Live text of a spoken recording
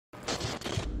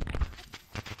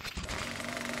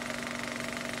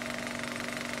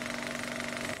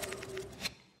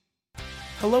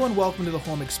Hello and welcome to The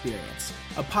Home Experience,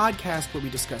 a podcast where we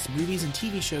discuss movies and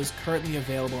TV shows currently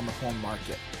available in the home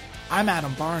market. I'm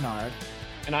Adam Barnard.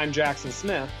 And I'm Jackson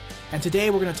Smith. And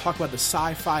today we're going to talk about the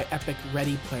sci-fi epic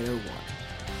Ready Player One.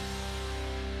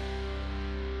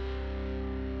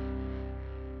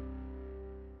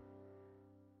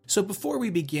 So before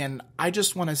we begin, I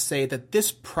just want to say that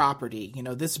this property,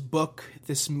 this book,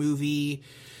 this movie,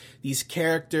 these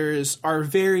characters are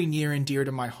very near and dear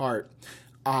to my heart.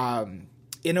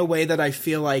 In a way that I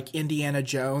feel like Indiana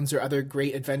Jones or other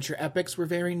great adventure epics were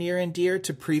very near and dear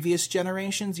to previous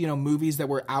generations, movies that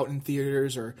were out in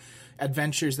theaters or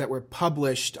adventures that were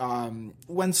published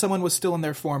when someone was still in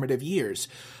their formative years.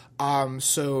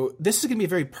 So this is going to be a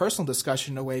very personal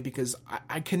discussion in a way because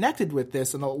I connected with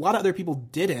this and a lot of other people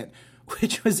didn't,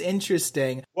 which was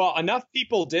interesting. Well, enough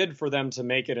people did for them to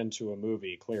make it into a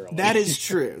movie, clearly. That is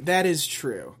true. That is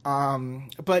true.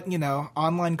 But,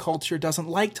 online culture doesn't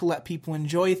like to let people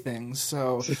enjoy things,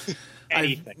 so...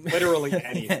 Anything. Literally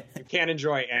anything. You can't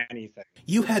enjoy anything.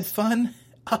 You had fun?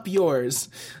 Up yours.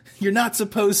 You're not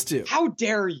supposed to. How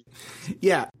dare you?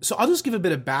 Yeah. So I'll just give a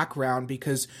bit of background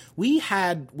because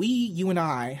you and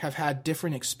I have had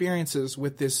different experiences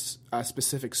with this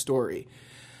specific story.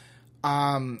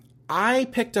 I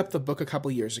picked up the book a couple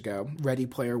years ago, Ready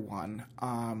Player One.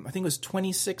 I think it was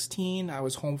 2016. I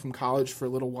was home from college for a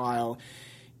little while,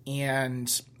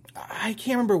 and I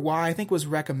can't remember why. I think it was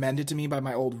recommended to me by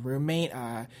my old roommate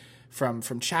from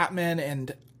Chapman,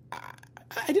 and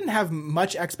I didn't have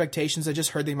much expectations. I just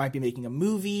heard they might be making a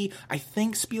movie. I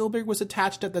think Spielberg was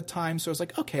attached at the time, so I was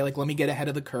like, okay, let me get ahead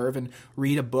of the curve and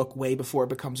read a book way before it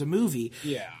becomes a movie.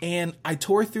 Yeah. And I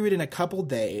tore through it in a couple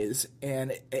days,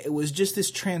 and it was just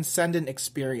this transcendent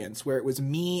experience where it was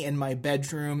me in my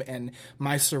bedroom and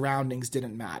my surroundings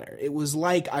didn't matter. It was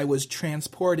like I was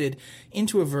transported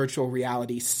into a virtual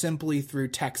reality simply through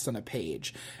text on a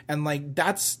page. And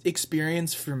that's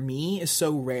experience for me is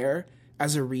so rare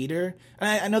as a reader.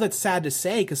 And I know that's sad to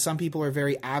say because some people are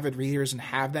very avid readers and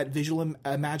have that visual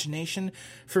imagination.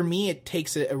 For me, it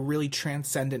takes a really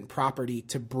transcendent property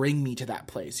to bring me to that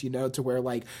place, to where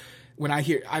when I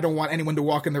hear, I don't want anyone to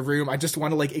walk in the room. I just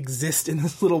want to exist in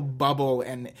this little bubble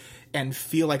and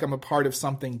feel like I'm a part of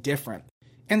something different.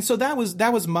 And so that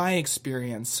was my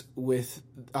experience with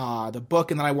the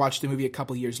book. And then I watched the movie a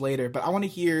couple years later, but I want to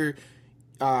hear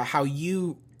how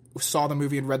you saw the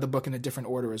movie and read the book in a different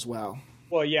order as well.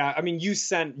 Well, yeah, I mean, you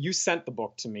sent the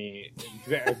book to me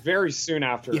very soon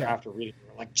after reading it. You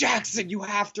were like, Jackson, you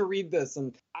have to read this.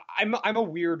 And I'm a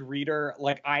weird reader.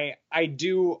 I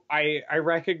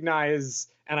recognize,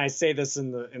 and I say this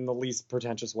in the least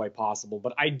pretentious way possible,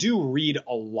 but I do read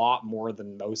a lot more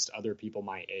than most other people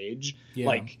my age.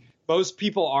 Yeah. Most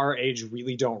people our age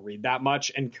really don't read that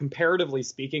much, and comparatively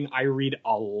speaking, I read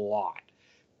a lot.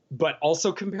 But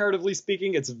also, comparatively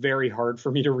speaking, it's very hard for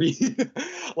me to read.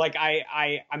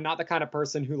 I'm not the kind of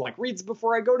person who reads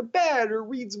before I go to bed or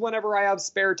reads whenever I have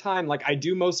spare time. I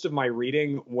do most of my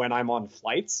reading when I'm on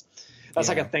flights. That's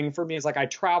a thing for me. It's I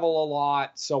travel a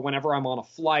lot. So whenever I'm on a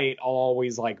flight, I'll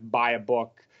always buy a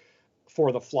book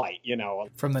for the flight,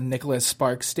 From the Nicholas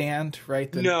Sparks stand,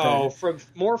 right? From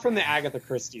the Agatha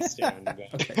Christie stand.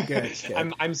 Okay,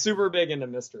 good. I'm super big into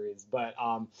mysteries, but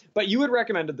you had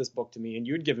recommended this book to me, and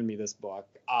you had given me this book.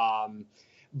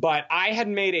 But I had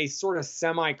made a sort of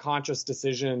semi-conscious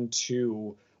decision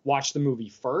to watch the movie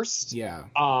first. Yeah.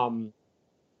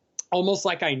 Almost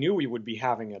like I knew we would be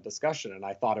having a discussion, and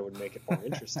I thought it would make it more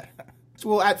interesting.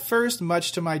 Well, at first,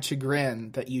 much to my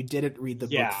chagrin that you didn't read the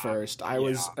book first, I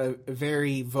was a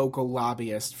very vocal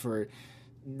lobbyist for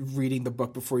reading the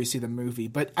book before you see the movie.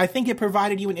 But I think it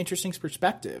provided you an interesting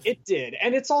perspective. It did.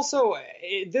 And it's also,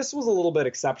 this was a little bit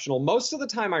exceptional. Most of the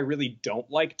time, I really don't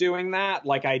like doing that.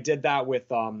 I did that with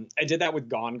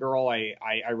Gone Girl.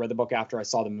 I read the book after I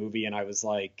saw the movie, and I was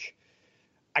like,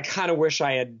 I kind of wish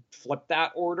I had flipped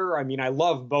that order. I mean, I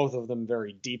love both of them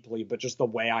very deeply, but just the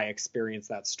way I experienced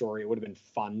that story, it would have been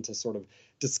fun to sort of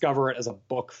discover it as a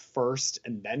book first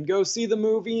and then go see the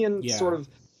movie and sort of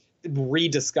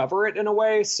rediscover it in a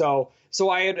way. So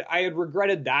I had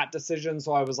regretted that decision.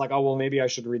 So I was like, oh, well, maybe I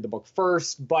should read the book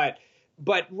first. But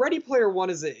Ready Player One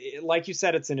is, like you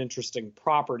said, it's an interesting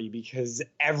property because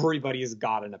everybody's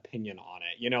got an opinion on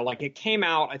it. It came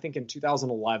out, I think, in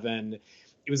 2011.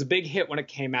 It was a big hit when it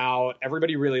came out.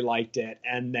 Everybody really liked it.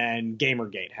 And then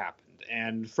Gamergate happened.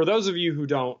 And for those of you who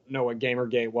don't know what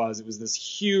Gamergate was, it was this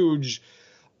huge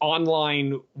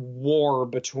online war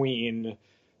between,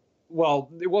 well,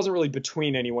 it wasn't really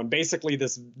between anyone. Basically,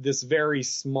 this very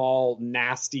small,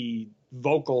 nasty,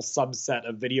 vocal subset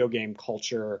of video game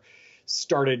culture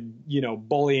started,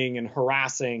 bullying and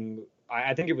harassing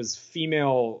I think it was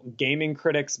female gaming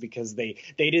critics, because they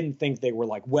didn't think they were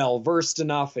like well versed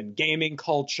enough in gaming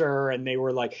culture, and they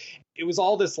were like, it was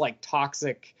all this like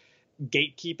toxic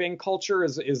gatekeeping culture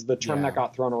is the term that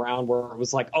got thrown around, where it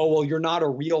was like, oh, well, you're not a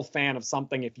real fan of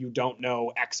something if you don't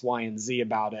know X, Y, and Z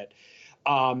about it.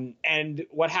 And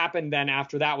what happened then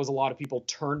after that was a lot of people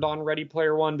turned on Ready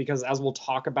Player One, because, as we'll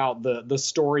talk about, the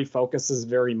story focuses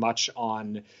very much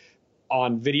on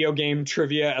video game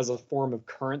trivia as a form of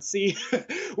currency,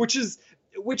 which is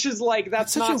like,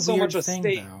 that's not so much a thing,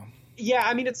 state. Though. Yeah,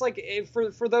 I mean, it's like,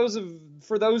 for those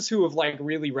who have like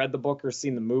really read the book or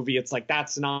seen the movie, it's like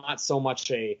that's not so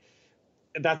much a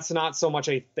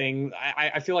thing.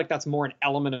 I feel like that's more an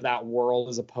element of that world,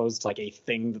 as opposed to like a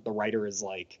thing that the writer is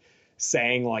like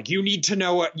saying, like, you need to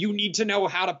know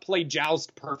how to play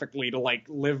Joust perfectly to like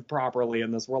live properly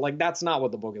in this world. Like, that's not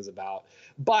what the book is about.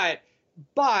 But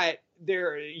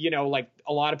there, like,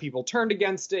 a lot of people turned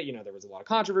against it. There was a lot of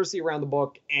controversy around the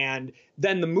book, and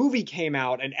then the movie came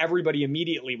out, and everybody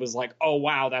immediately was like, oh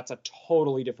wow, that's a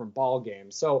totally different ball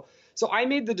game. So I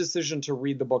made the decision to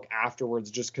read the book afterwards,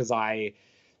 just because I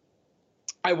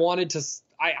wanted to,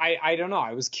 I don't know,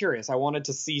 I was curious. I wanted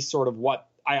to see sort of what,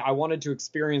 I wanted to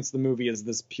experience the movie as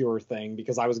this pure thing,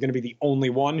 because I was going to be the only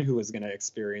one who was going to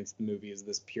experience the movie as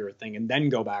this pure thing, and then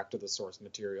go back to the source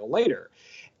material later.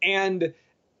 And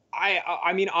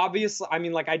I mean, obviously, I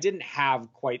mean, like, I didn't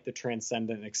have quite the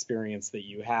transcendent experience that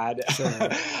you had. Sure.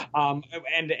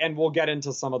 And we'll get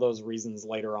into some of those reasons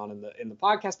later on in the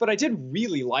podcast, but I did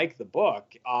really like the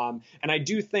book. And I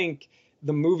do think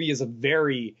the movie is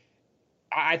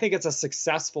I think it's a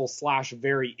successful /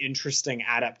 very interesting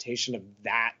adaptation of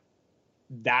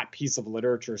that piece of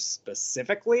literature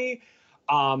specifically.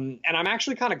 And I'm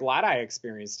actually kind of glad I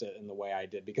experienced it in the way I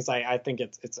did, because I think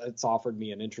it's offered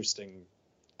me an interesting,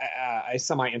 a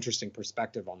semi-interesting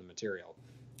perspective on the material.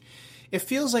 It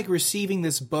feels like receiving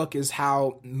this book is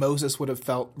how Moses would have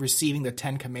felt receiving the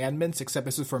Ten Commandments, except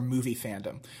this is for movie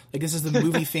fandom. Like, this is the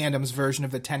movie fandom's version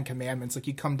of the Ten Commandments. Like,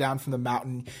 you come down from the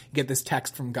mountain, you get this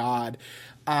text from God.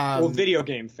 Video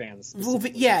game fans. Well,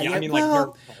 yeah. I mean, like,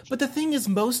 but the thing is,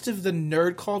 most of the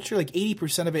nerd culture, like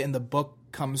 80% of it in the book,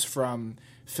 comes from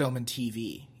film and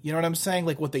TV. You know what I'm saying?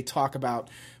 Like, what they talk about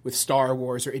with Star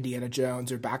Wars or Indiana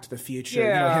Jones or Back to the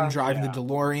Future, him driving the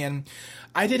DeLorean.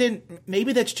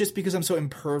 Maybe that's just because I'm so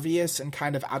impervious and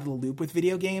kind of out of the loop with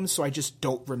video games, so I just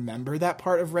don't remember that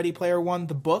part of Ready Player One,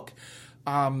 the book.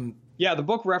 The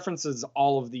book references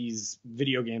all of these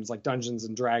video games like Dungeons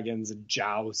and Dragons and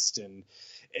Joust, and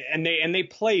they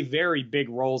play very big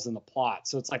roles in the plot.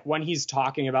 So it's like, when he's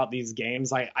talking about these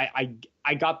games,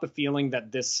 I got the feeling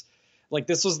that this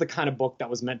was the kind of book that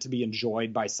was meant to be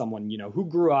enjoyed by someone, who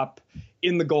grew up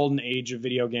in the golden age of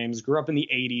video games, grew up in the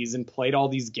 80s and played all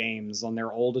these games on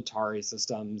their old Atari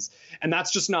systems. And that's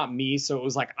just not me. So it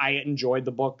was like, I enjoyed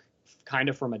the book kind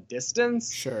of from a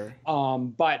distance. Sure.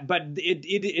 But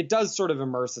it does sort of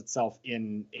immerse itself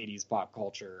in 80s pop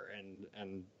culture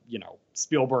and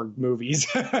Spielberg movies.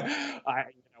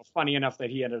 Funny enough that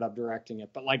he ended up directing it,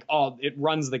 but like, it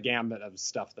runs the gambit of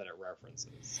stuff that it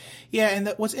references. Yeah,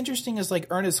 and what's interesting is, like,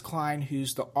 Ernest Cline,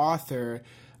 who's the author,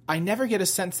 I never get a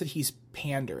sense that he's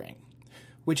pandering,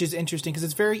 which is interesting, because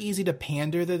it's very easy to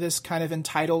pander to this kind of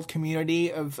entitled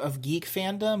community of geek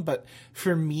fandom, but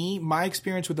for me, my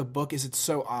experience with the book is it's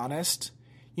so honest.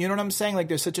 You know what I'm saying? Like,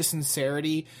 there's such a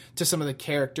sincerity to some of the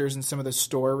characters and some of the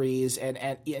stories, and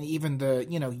even the,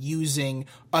 using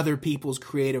other people's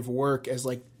creative work as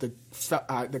like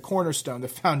the cornerstone, the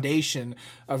foundation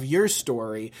of your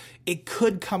story. It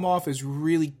could come off as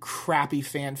really crappy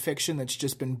fan fiction that's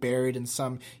just been buried in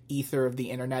some ether of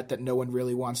the internet that no one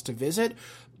really wants to visit.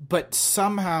 But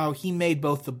somehow he made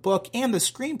both the book and the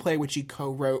screenplay, which he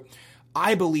co-wrote,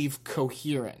 I believe,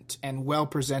 coherent and well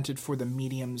presented for the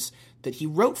mediums that he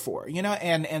wrote for,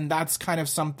 and that's kind of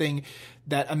something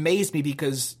that amazed me,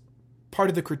 because part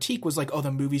of the critique was like, oh,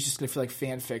 the movie's just going to feel like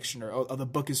fan fiction, or oh, the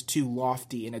book is too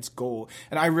lofty in its goal.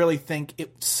 And I really think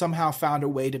it somehow found a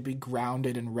way to be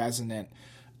grounded and resonant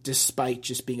despite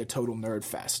just being a total nerd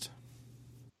fest.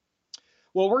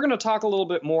 Well, we're going to talk a little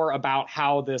bit more about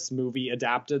how this movie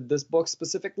adapted this book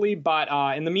specifically, but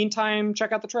in the meantime,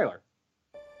 check out the trailer.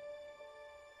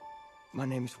 My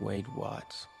name's Wade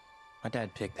Watts. My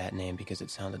dad picked that name because it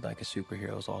sounded like a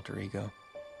superhero's alter ego,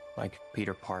 like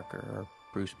Peter Parker or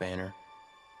Bruce Banner.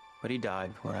 But he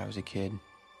died when I was a kid,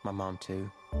 my mom too.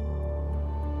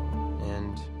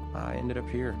 And I ended up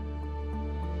here,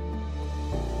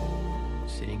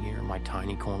 sitting here in my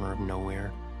tiny corner of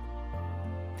nowhere.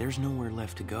 There's nowhere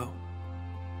left to go.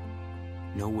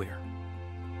 Nowhere.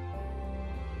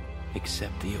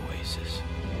 Except the Oasis.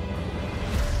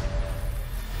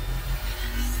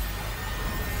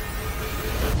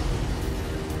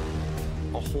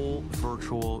 A whole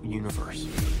virtual universe.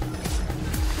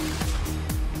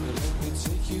 Let me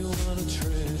take you on a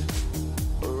trip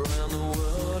around the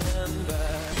world and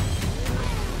back.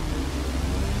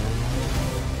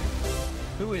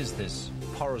 Who is this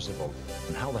Parzival,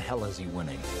 and how the hell is he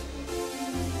winning?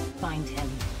 Find him.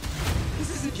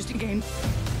 This isn't just a game.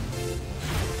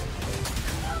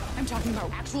 I'm talking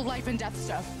about actual life and death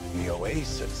stuff. The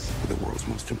Oasis. The world's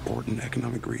most important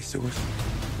economic resource.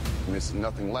 This is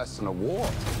nothing less than a war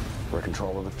for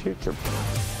control of the future.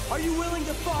 Are you willing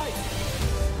to fight?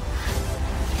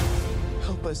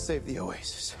 Help us save the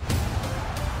Oasis.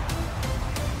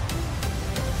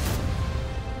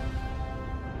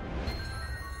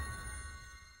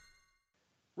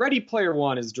 Ready Player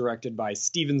One is directed by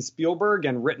Steven Spielberg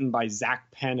and written by Zach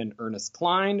Penn and Ernest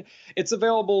Cline. It's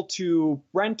available to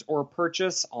rent or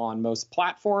purchase on most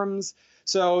platforms.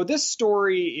 So this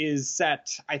story is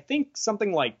set, I think,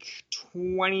 something like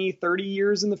 20, 30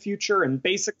 years in the future. And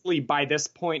basically by this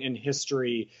point in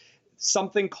history,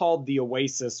 something called the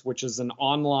Oasis, which is an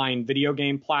online video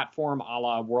game platform a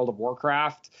la World of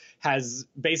Warcraft, has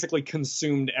basically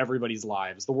consumed everybody's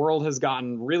lives. The world has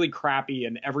gotten really crappy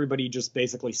and everybody just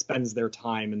basically spends their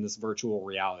time in this virtual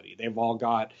reality. They've all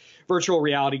got virtual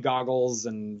reality goggles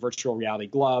and virtual reality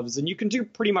gloves, and you can do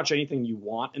pretty much anything you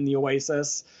want in the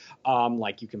Oasis.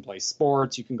 Like you can play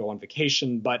sports, you can go on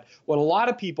vacation, but what a lot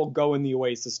of people go in the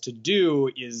Oasis to do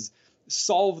is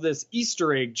solve this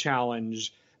Easter egg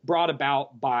challenge brought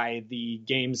about by the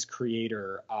game's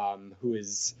creator, who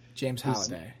is James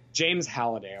Halliday. James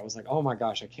Halliday. I was like, oh my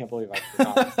gosh, I can't believe I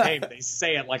forgot his name. They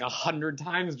say it like 100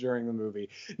 times during the movie.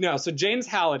 No, so James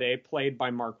Halliday, played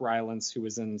by Mark Rylance, who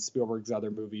was in Spielberg's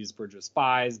other movies, Bridge of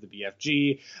Spies, The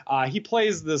BFG. He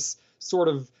plays this sort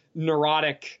of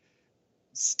neurotic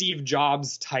Steve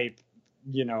Jobs type,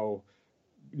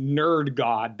 nerd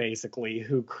god, basically,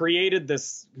 who created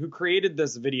this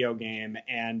video game.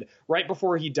 And right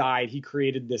before he died, he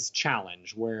created this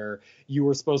challenge where you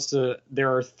were supposed to,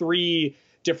 there are 3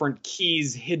 different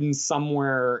keys hidden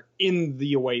somewhere in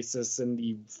the Oasis in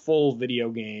the full video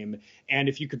game. And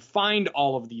if you could find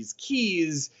all of these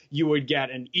keys, you would get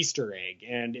an Easter egg.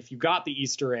 And if you got the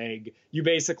Easter egg, you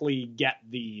basically get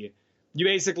the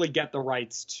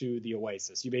rights to the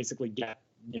Oasis. You basically get,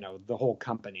 the whole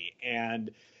company. And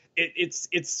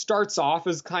it starts off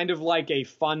as kind of like a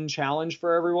fun challenge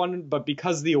for everyone, but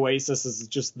because the Oasis is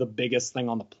just the biggest thing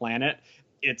on the planet,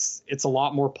 it's a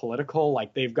lot more political.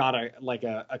 Like they've got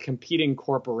a competing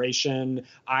corporation,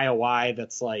 IOI,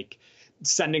 that's like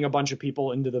sending a bunch of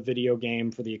people into the video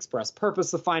game for the express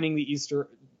purpose of finding the Easter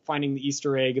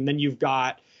egg. And then you've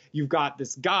got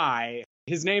this guy.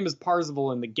 His name is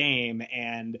Parzival in the game,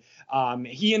 and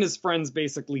he and his friends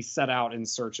basically set out in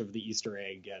search of the Easter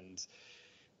egg, and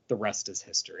the rest is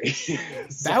history.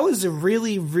 That was a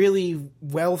really, really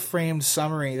well-framed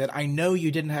summary that I know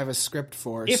you didn't have a script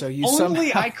for. If so you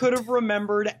only I could have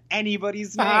remembered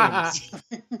anybody's names.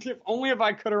 If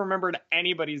I could have remembered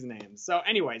anybody's names. So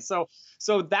anyway, so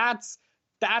that's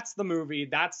the movie.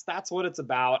 That's what it's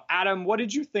about. Adam, what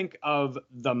did you think of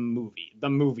the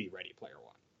movie Ready Player One?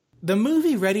 The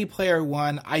movie Ready Player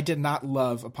One, I did not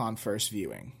love upon first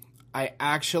viewing. I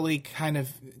actually kind of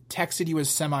texted you a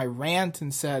semi-rant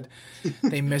and said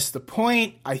they missed the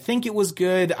point. I think it was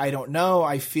good. I don't know.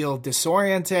 I feel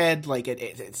disoriented. Like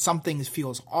something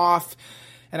feels off.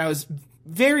 And I was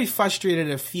very frustrated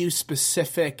at a few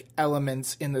specific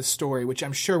elements in the story, which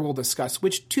I'm sure we'll discuss,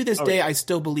 which to this day I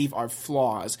still believe are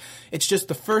flaws. It's just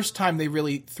the first time they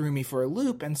really threw me for a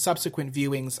loop, and subsequent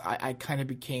viewings I kind of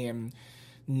became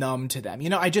numb to them.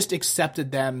 I just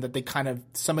accepted them, that they kind of,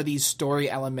 some of these story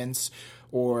elements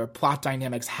or plot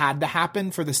dynamics had to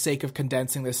happen for the sake of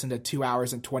condensing this into 2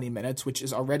 hours and 20 minutes, which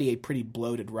is already a pretty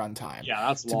bloated runtime. Yeah,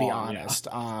 that's to long, be honest.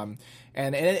 Yeah.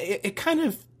 And it kind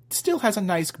of still has a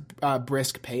nice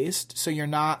brisk pace, so you're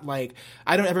not like,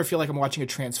 I don't ever feel like I'm watching a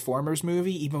Transformers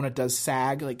movie, even when it does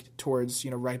sag like towards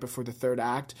right before the third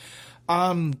act.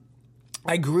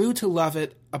 I grew to love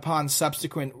it upon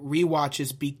subsequent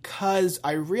rewatches because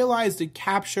I realized it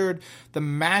captured the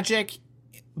magic,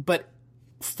 but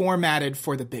formatted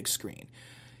for the big screen.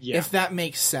 Yeah. If that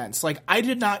makes sense. Like, I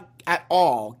did not at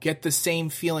all get the same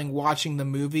feeling watching the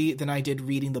movie than I did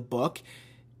reading the book,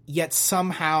 yet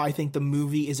somehow I think the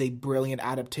movie is a brilliant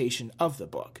adaptation of the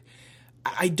book.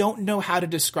 I don't know how to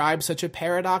describe such a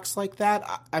paradox like that.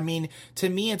 I mean, to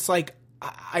me, it's like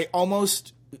I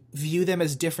almost view them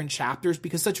as different chapters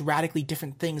because such radically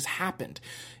different things happened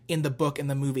in the book and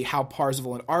the movie. How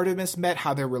Parzival and Artemis met,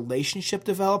 how their relationship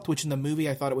developed, which in the movie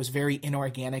I thought it was very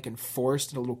inorganic and forced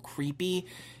and a little creepy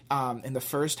in the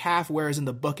first half, whereas in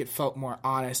the book it felt more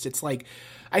honest. It's like,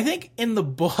 I think in the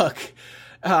book,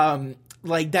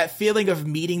 like that feeling of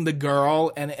meeting the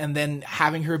girl and then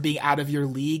having her being out of your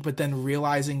league, but then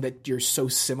realizing that you're so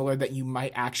similar that you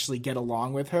might actually get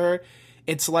along with her.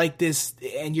 It's like this,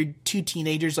 and you're two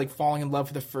teenagers like falling in love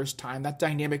for the first time. That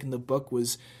dynamic in the book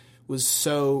was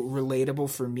so relatable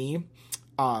for me,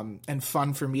 and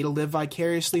fun for me to live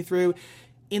vicariously through.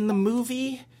 In the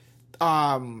movie,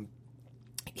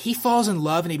 he falls in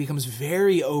love and he becomes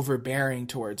very overbearing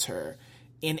towards her,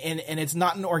 and it's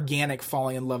not an organic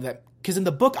falling in love that. Because in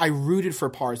the book, I rooted for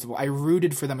Parzival. I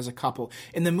rooted for them as a couple.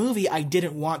 In the movie, I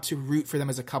didn't want to root for them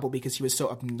as a couple because he was so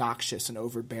obnoxious and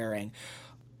overbearing.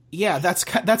 Yeah, that's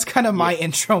kind of my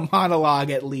intro monologue,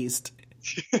 at least.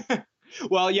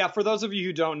 Well, yeah, for those of you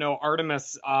who don't know,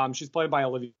 Artemis, she's played by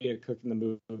Olivia Cook in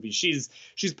the movie. She's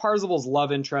Parzival's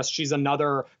love interest. She's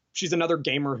another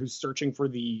gamer who's searching for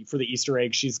the Easter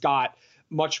egg. She's got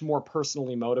much more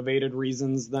personally motivated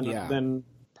reasons than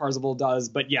Parzival does.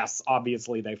 But yes,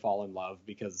 obviously they fall in love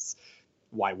because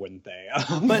why wouldn't they?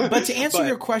 but to answer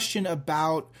your question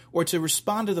about, or to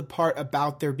respond to the part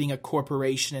about there being a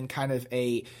corporation and kind of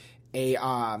a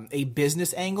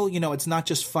business angle, you know, it's not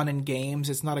just fun and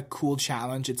games. It's not a cool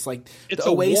challenge. It's like it's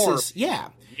the Oasis. War. Yeah.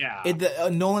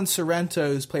 Nolan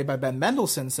Sorrento, who's played by Ben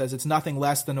Mendelsohn, says it's nothing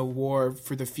less than a war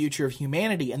for the future of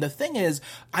humanity. And the thing is,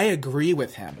 I agree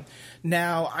with him.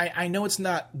 Now, I know it's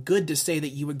not good to say that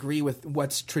you agree with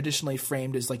what's traditionally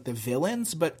framed as like the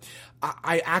villains, but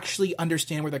I actually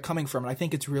understand where they're coming from. And I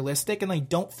think it's realistic. And I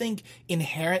don't think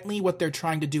inherently what they're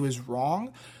trying to do is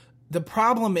wrong. The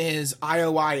problem is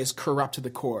IOI is corrupt to the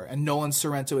core, and Nolan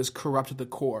Sorrento is corrupt to the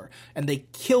core, and they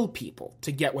kill people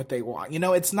to get what they want. You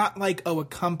know, it's not like, a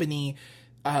company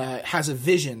has a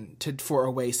vision for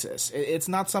Oasis. It's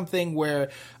not something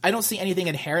where I don't see anything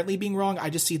inherently being wrong. I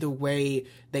just see the way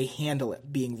they handle it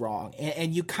being wrong.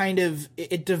 And you kind of,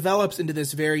 it develops into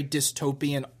this very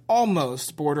dystopian,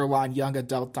 almost borderline young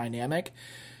adult dynamic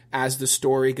as the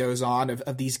story goes on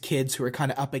of these kids who are kind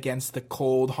of up against the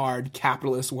cold, hard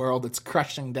capitalist world that's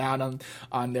crushing down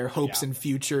on their hopes and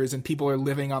futures, and people are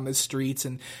living on the streets.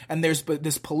 And there's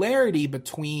this polarity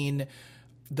between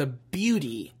the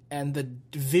beauty and the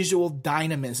visual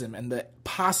dynamism and the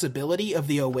possibility of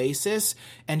the Oasis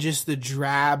and just the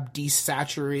drab,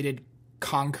 desaturated,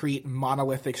 concrete,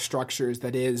 monolithic structures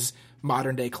that is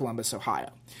modern-day Columbus, Ohio.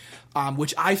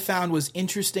 Which I found was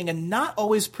interesting and not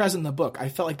always present in the book. I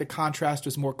felt like the contrast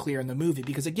was more clear in the movie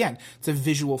because, again, it's a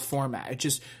visual format. It's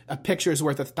just a picture is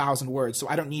worth 1,000 words, so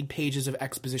I don't need pages of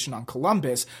exposition on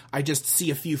Columbus. I just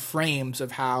see a few frames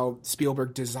of how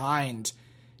Spielberg designed,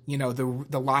 you know,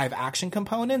 the live action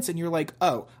components, and you're like,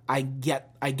 oh, I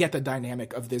get the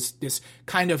dynamic of this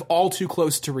kind of all too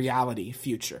close to reality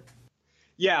future.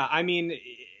 Yeah, I mean,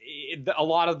 a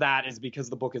lot of that is because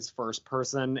the book is first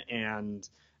person and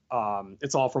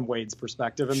it's all from Wade's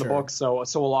perspective in the book. So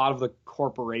a lot of the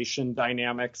corporation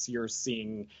dynamics you're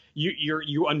seeing,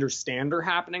 you understand are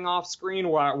happening off screen,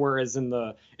 whereas in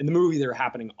the movie they're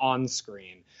happening on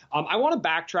screen. I want to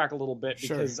backtrack a little bit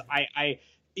because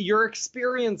your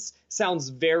experience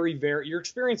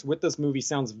with this movie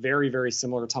sounds very, very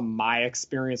similar to my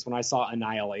experience when I saw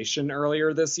Annihilation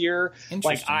earlier this year.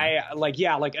 Like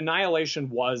Annihilation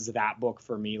was that book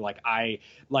for me. I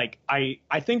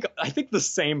think the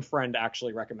same friend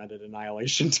actually recommended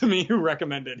Annihilation to me who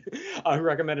recommended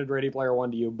Ready Player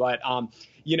One to you. But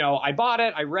I bought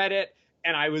it, I read it,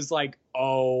 and I was like,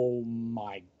 oh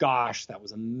my gosh, that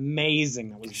was amazing.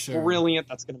 That was brilliant.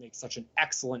 That's going to make such an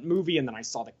excellent movie. And then I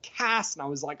saw the cast and I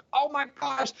was like, oh my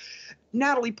gosh,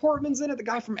 Natalie Portman's in it. The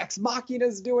guy from Ex Machina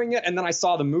is doing it. And then I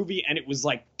saw the movie and it was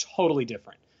like totally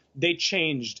different. They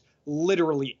changed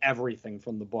literally everything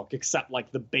from the book except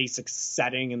like the basic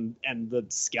setting and the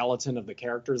skeleton of the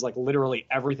characters. Like literally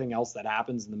everything else that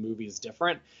happens in the movie is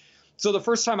different. So the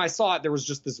first time I saw it, there was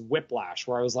just this whiplash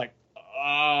where I was like,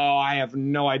 oh, I have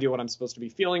no idea what I'm supposed to be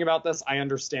feeling about this. I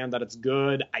understand that it's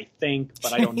good, I think,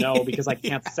 but I don't know because I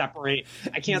can't separate.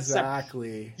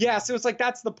 Exactly. Yeah, so it's like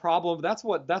that's the problem.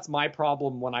 That's my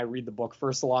problem when I read the book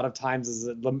first. A lot of times is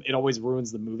it always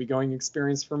ruins the movie-going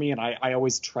experience for me, and I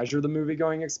always treasure the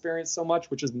movie-going experience so much,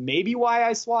 which is maybe why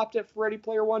I swapped it for Ready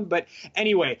Player One. But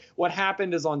anyway, what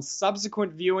happened is on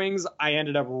subsequent viewings, I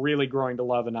ended up really growing to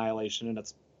love Annihilation, and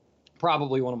it's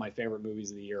probably one of my favorite movies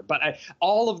of the year. But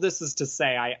all of this is to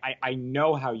say, I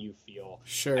know how you feel.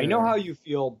 Sure. I know how you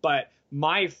feel, but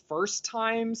my first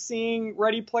time seeing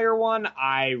Ready Player One,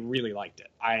 I really liked it.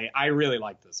 I really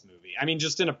liked this movie. I mean,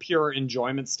 just in a pure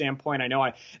enjoyment standpoint, I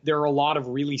know there are a lot of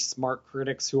really smart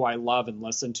critics who I love and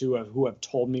listen to who have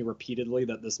told me repeatedly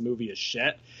that this movie is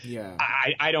shit. Yeah.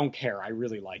 I don't care. I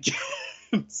really like it.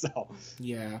 So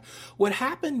yeah, what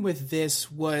happened with this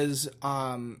was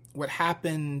what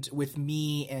happened with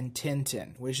me and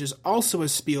Tintin, which is also a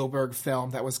Spielberg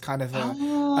film that was kind of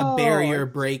a barrier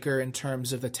breaker in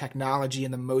terms of the technology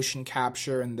and the motion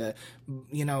capture and the,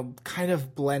 you know, kind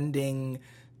of blending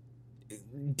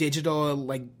digital,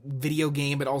 like, video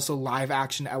game but also live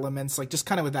action elements, like just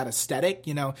kind of with that aesthetic,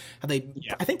 you know, how they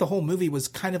I think the whole movie was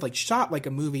kind of like shot like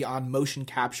a movie on motion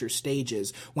capture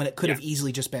stages when it could have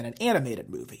easily just been an animated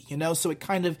movie, you know. So it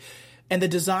kind of, and the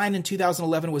design in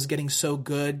 2011 was getting so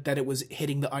good that it was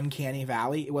hitting the uncanny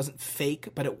valley. It wasn't fake,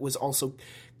 but it was also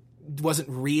wasn't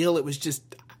real. It was just,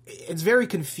 it's very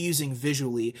confusing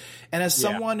visually. And as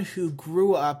someone who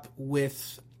grew up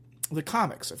with the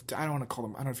comics of, I don't want to call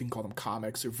them, I don't know if you can call them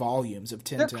comics or volumes of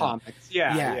Tintin. They're comics,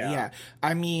 yeah.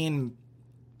 I mean,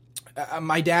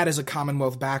 my dad has a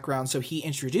Commonwealth background, so he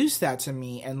introduced that to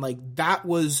me, and like that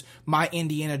was my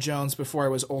Indiana Jones before I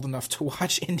was old enough to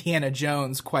watch Indiana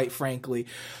Jones, quite frankly.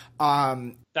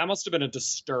 That must have been a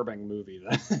disturbing movie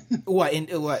then. What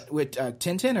with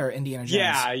Tintin or Indiana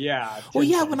Jones? Yeah. Tintin. Well,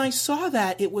 yeah, when I saw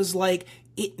that, it was like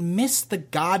it missed the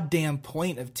goddamn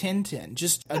point of Tintin.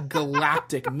 Just a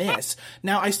galactic miss.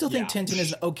 Now, I still think Tintin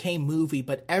is an okay movie,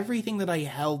 but everything that I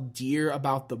held dear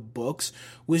about the books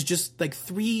was just like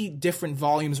 3 different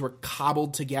volumes were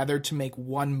cobbled together to make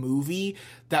one movie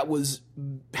that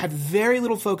had very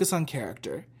little focus on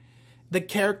character. The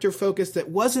character focus that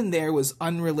wasn't there was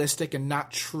unrealistic and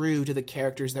not true to the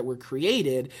characters that were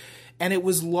created, and it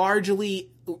was largely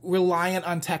reliant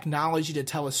on technology to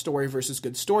tell a story versus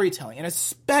good storytelling. And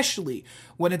especially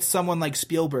when it's someone like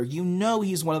Spielberg, you know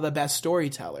he's one of the best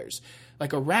storytellers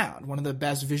like around, one of the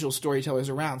best visual storytellers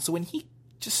around. So when he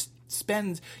just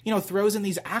throws in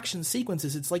these action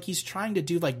sequences, it's like he's trying to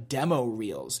do like demo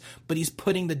reels, but he's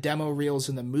putting the demo reels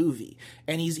in the movie,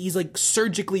 and he's like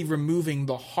surgically removing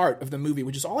the heart of the movie,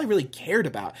 which is all I really cared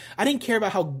about. I didn't care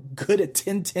about how good a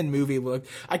Tintin movie looked.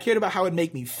 I cared about how it'd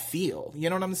make me feel. You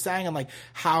know what I'm saying? And like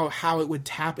how it would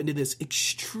tap into this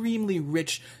extremely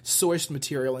rich source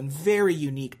material and very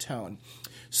unique tone.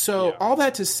 So all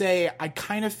that to say, I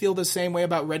kind of feel the same way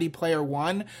about Ready Player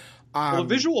One. Well, the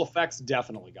visual effects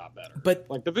definitely got better. But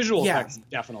like the visual effects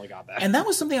definitely got better. And that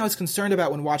was something I was concerned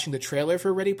about when watching the trailer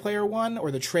for Ready Player One, or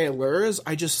the trailers.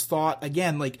 I just thought,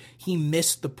 again, like he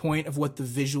missed the point of what the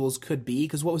visuals could be,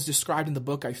 because what was described in the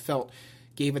book I felt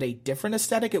gave it a different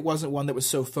aesthetic. It wasn't one that was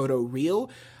so photoreal.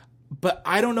 But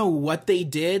I don't know what they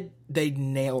did. They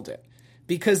nailed it.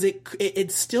 Because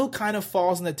it still kind of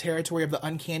falls in the territory of the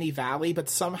uncanny valley, but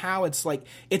somehow it's like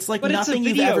nothing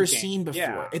you've ever seen before.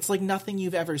 Yeah. It's like nothing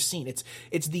you've ever seen.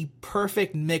 It's the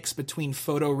perfect mix between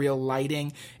photoreal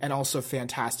lighting and also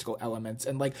fantastical elements.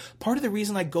 And like part of the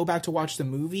reason I go back to watch the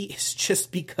movie is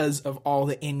just because of all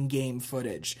the in-game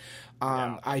footage.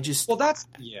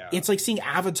 It's like seeing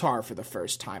Avatar for the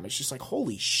first time. It's just like,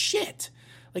 holy shit.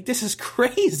 Like, this is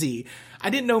crazy. I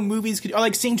didn't know movies could... Or,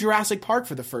 like, seeing Jurassic Park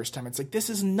for the first time. It's like, this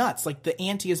is nuts. Like, the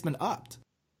ante has been upped.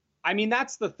 I mean,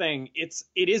 that's the thing. It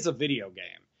is a video game.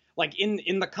 Like,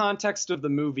 in the context of the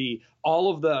movie,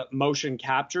 all of the motion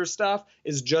capture stuff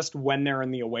is just when they're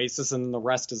in the Oasis, and the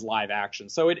rest is live action.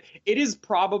 So it is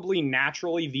probably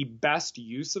naturally the best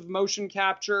use of motion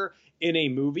capture in a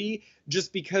movie,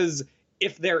 just because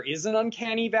if there is an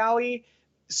uncanny valley...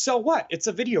 So what? It's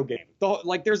a video game.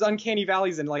 There's uncanny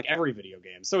valleys in like every video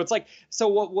game. So it's like, so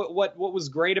what was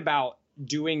great about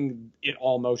doing it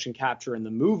all motion capture in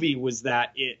the movie was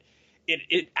that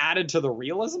it added to the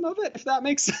realism of it, if that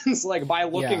makes sense. Like by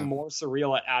looking more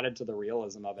surreal, it added to the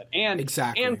realism of it. And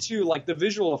exactly. And to like the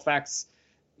visual effects,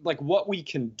 like what we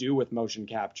can do with motion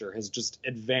capture has just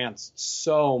advanced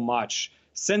so much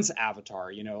since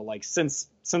Avatar, you know, like since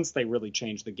they really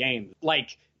changed the game.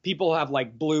 Like, people have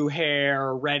like blue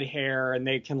hair, red hair, and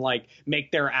they can like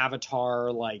make their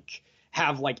avatar like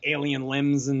have like alien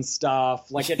limbs and stuff.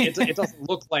 Like it doesn't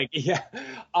look like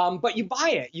but you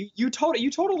buy it. You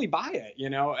totally buy it,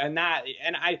 you know. And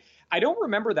I don't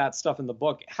remember that stuff in the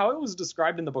book. How it was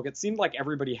described in the book, it seemed like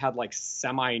everybody had like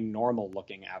semi-normal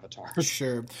looking avatars.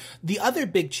 Sure. The other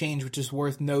big change, which is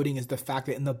worth noting, is the fact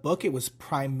that in the book it was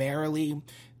primarily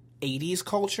 80s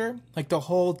culture. Like the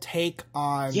whole take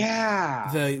on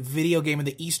the video game and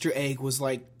the Easter egg was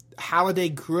like Halliday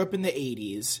grew up in the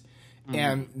 80s,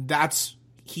 and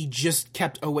he just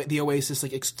kept the Oasis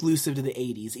like exclusive to the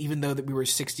 80s, even though that we were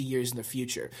 60 years in the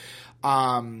future.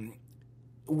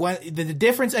 the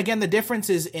difference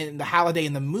is in the Halliday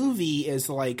in the movie is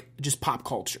like just pop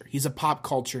culture. He's a pop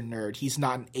culture nerd. He's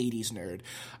not an 80s nerd.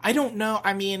 I don't know.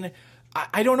 I mean,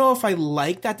 I don't know if I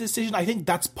like that decision. I think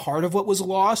that's part of what was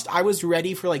lost. I was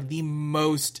ready for like the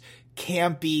most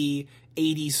campy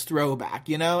 80s throwback,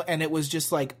 you know? And it was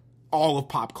just like all of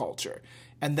pop culture.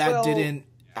 And that didn't,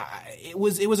 it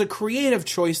was a creative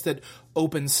choice that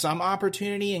opened some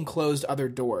opportunity and closed other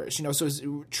doors, you know? So it was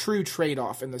a true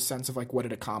trade-off in the sense of like what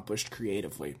it accomplished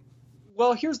creatively.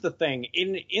 Well, here's the thing.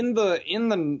 In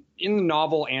the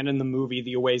novel and in the movie,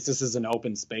 the Oasis is an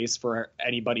open space for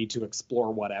anybody to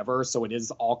explore whatever. So it is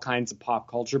all kinds of pop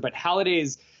culture. But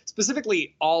Halliday's,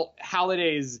 specifically all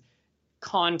Halliday's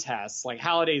contests, like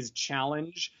Halliday's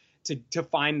challenge to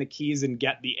find the keys and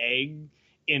get the egg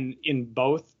in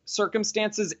both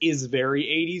circumstances is very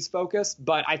 80s focused.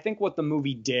 But I think what the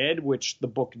movie did, which the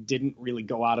book didn't really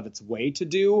go out of its way to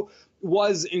do,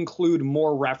 was include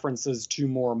more references to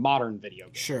more modern video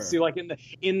games. Sure. See, like in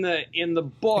the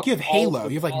book, like you have Halo,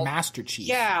 you have like Master Chief.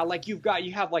 Yeah, like you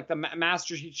have like the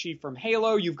Master Chief from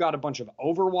Halo. You've got a bunch of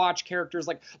Overwatch characters.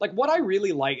 Like what I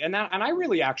really like, and I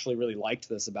really actually really liked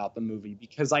this about the movie,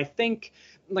 because I think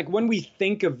like when we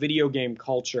think of video game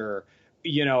culture,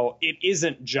 you know, it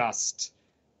isn't just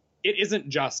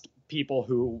people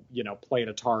who, you know, played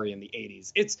Atari in the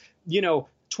 80s. It's, you know,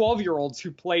 12-year-olds who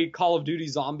play Call of Duty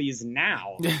Zombies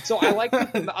now. So I like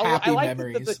Happy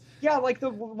memories.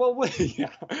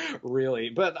 Really.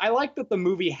 But I like that the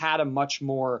movie had a much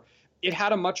more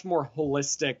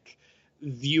holistic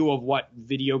view of what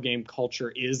video game culture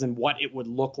is and what it would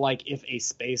look like if a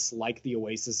space like the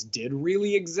Oasis did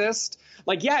really exist.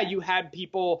 Like, yeah, you had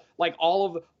people like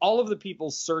all of the people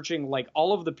searching, like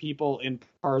all of the people in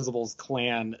Parzival's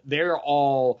clan, they're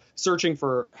all searching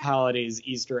for Halliday's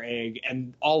Easter egg,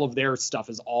 and all of their stuff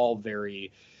is all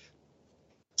very,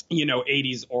 you know,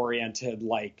 80s oriented.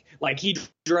 Like he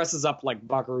dresses up like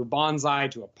Buckaroo Banzai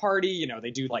to a party. You know,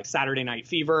 they do like Saturday Night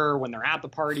Fever when they're at the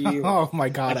party. Oh my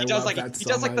god, he does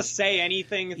like the Say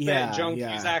Anything thing, Joan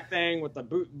Cusack thing with the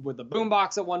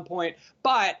boombox at one point.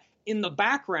 But in the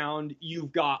background,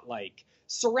 you've got like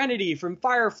Serenity from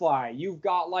Firefly. You've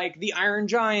got like the Iron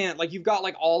Giant. Like you've got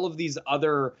like all of these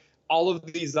other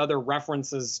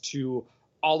references to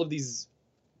all of these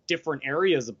different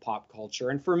areas of pop culture.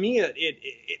 And for me, it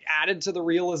added to the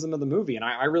realism of the movie, and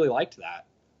I really liked that.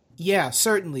 Yeah,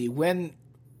 certainly. When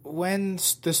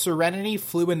the Serenity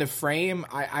flew into frame,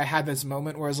 I had this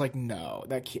moment where I was like, no,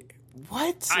 that can't.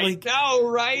 What? I know,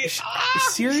 right?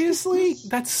 Seriously?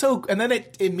 That's so... And then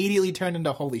it immediately turned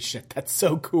into, holy shit, that's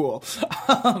so cool.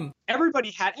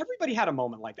 Everybody had a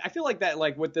moment like that. I feel like that,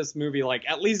 like with this movie, like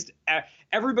at least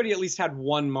everybody at least had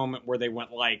one moment where they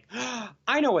went like,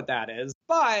 I know what that is.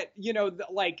 But, you know,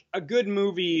 like a good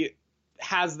movie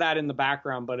has that in the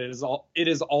background, but it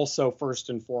is also first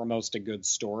and foremost a good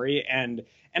story. And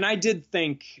I did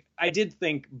think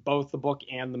both the book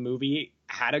and the movie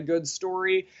had a good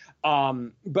story.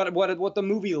 But what the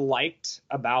movie liked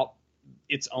about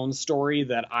its own story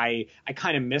that I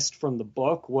kind of missed from the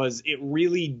book was it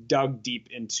really dug deep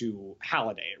into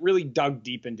Halliday. It really dug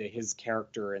deep into his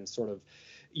character and sort of,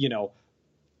 you know,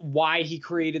 why he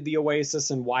created the Oasis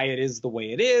and why it is the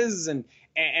way it is. And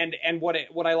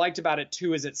what I liked about it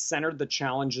too is it centered the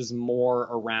challenges more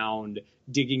around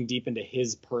digging deep into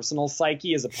his personal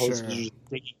psyche as opposed to just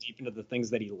digging deep into the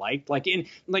things that he liked. Like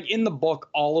in the book,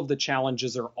 all of the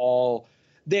challenges are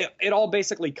it all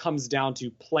basically comes down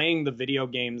to playing the video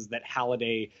games that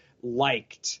Halliday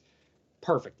liked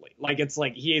perfectly. Like it's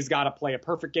like he's got to play a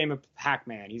perfect game of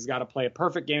Pac-Man. He's got to play a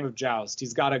perfect game of Joust.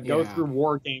 He's got to go through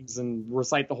war games and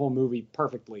recite the whole movie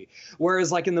perfectly.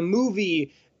 Whereas like in the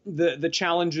movie, the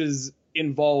challenges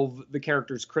involve the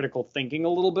character's critical thinking a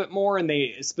little bit more, and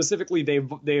they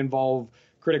involve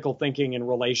critical thinking in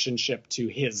relationship to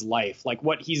his life. Like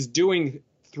what he's doing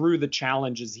through the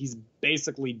challenges, he's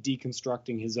basically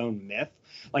deconstructing his own myth.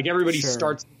 Like everybody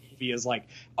starts the movie as like,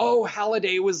 oh,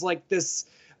 Halliday was like this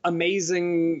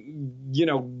amazing, you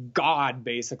know, god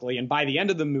basically, and by the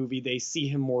end of the movie they see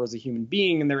him more as a human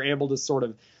being, and they're able to sort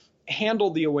of handle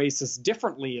the Oasis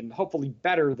differently and hopefully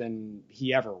better than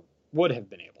he ever would have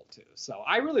been able to. So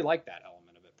I really like that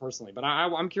element of it personally, but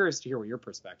I'm curious to hear what your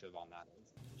perspective on that is.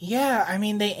 Yeah, I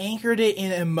mean, they anchored it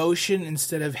in emotion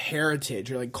instead of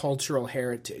heritage or like cultural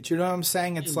heritage. You know what I'm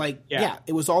saying? It's like,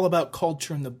 it was all about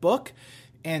culture in the book,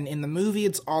 and in the movie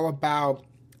it's all about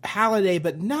Halliday,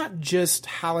 but not just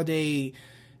Halliday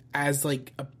as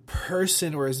like a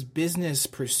person or his business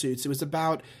pursuits. It was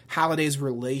about Halliday's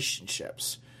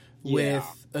relationships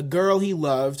with a girl he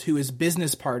loved who his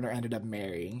business partner ended up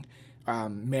marrying.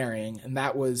 marrying, and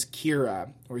that was Kira,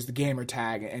 or was the gamer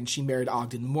tag, and she married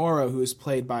Ogden Morrow, who was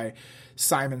played by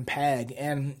Simon Pegg,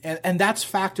 and that's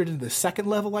factored into the second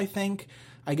level, I think.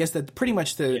 I guess that pretty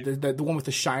much the one with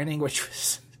The Shining, which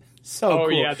was so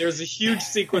cool. Yeah, there's a huge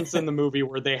sequence in the movie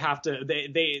where they have to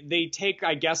they take,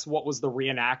 I guess, what was the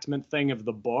reenactment thing of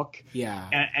the book,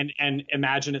 and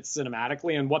imagine it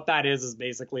cinematically, and what that is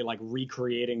basically like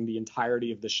recreating the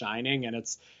entirety of The Shining, and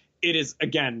it is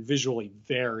again visually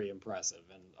very impressive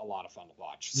and a lot of fun to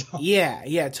watch. So.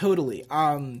 Yeah, totally.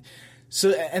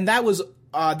 So and that was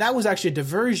actually a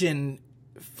diversion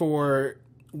for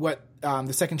what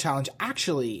the second challenge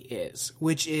actually is,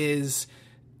 which is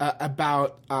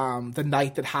about the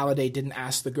night that Halliday didn't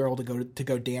ask the girl to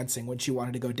go dancing when she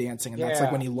wanted to go dancing, and that's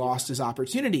like when he lost his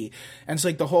opportunity. And so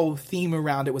like the whole theme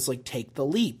around it was like take the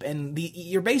leap, and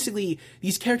you're basically,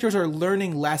 these characters are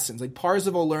learning lessons. Like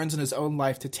Parzival learns in his own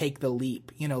life to take the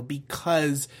leap,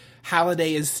 because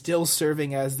Halliday is still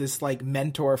serving as this like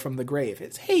mentor from the grave.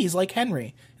 He's like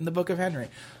Henry in the Book of Henry.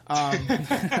 Cut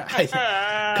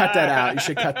that out. You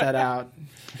should cut that out.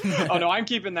 Oh no, I'm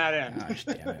keeping that in. Gosh,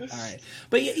 damn it. All right,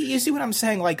 but you see what I'm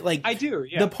saying? Like I do.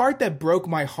 Yeah. The part that broke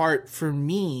my heart for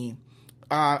me,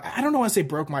 I don't want to say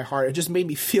broke my heart. It just made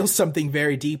me feel something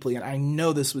very deeply, and I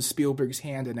know this was Spielberg's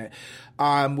hand in it.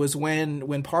 Was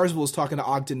when Parzival was talking to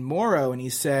Ogden Morrow, and he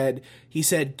said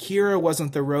Kira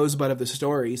wasn't the rosebud of the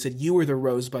story. He said you were the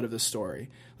rosebud of the story.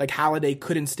 Like Halliday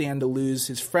couldn't stand to lose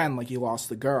his friend like he lost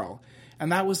the girl,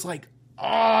 and that was like,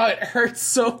 oh, it hurts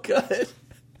so good.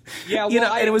 Yeah,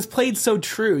 well, and it was played so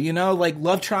true, like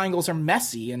love triangles are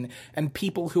messy, and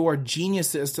people who are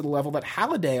geniuses to the level that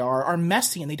Halliday are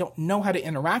messy, and they don't know how to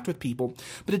interact with people,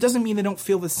 but it doesn't mean they don't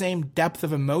feel the same depth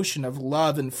of emotion of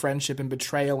love and friendship and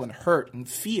betrayal and hurt and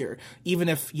fear, even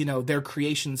if, their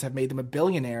creations have made them a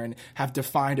billionaire and have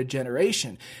defined a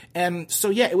generation. And so,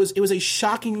 yeah, it was a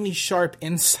shockingly sharp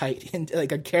insight into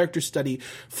like a character study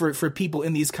for people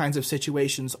in these kinds of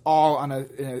situations, all on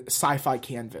a sci-fi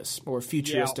canvas or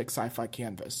futuristic sci-fi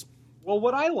canvas. Well,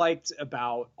 what I liked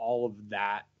about all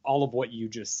of what you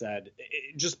just said,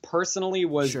 just personally,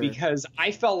 was because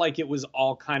I felt like it was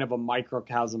all kind of a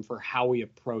microcosm for how we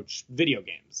approach video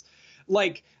games.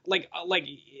 Like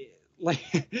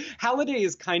Halliday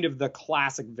is kind of the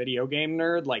classic video game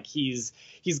nerd. Like he's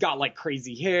got like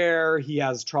crazy hair, he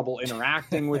has trouble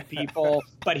interacting with people,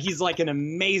 but he's like an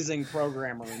amazing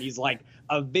programmer, and he's like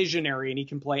a visionary, and he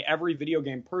can play every video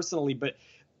game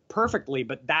perfectly,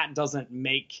 but that doesn't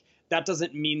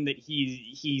mean that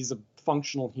he's a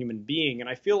functional human being. And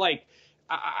I feel like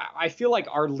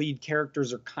our lead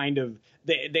characters are kind of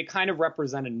they kind of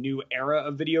represent a new era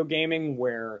of video gaming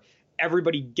where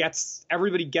everybody gets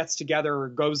together or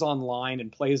goes online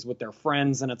and plays with their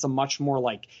friends, and it's a much more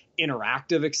like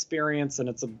interactive experience, and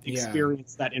it's an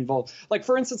experience that involves, like,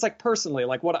 for instance, like personally,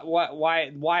 like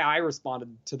why I responded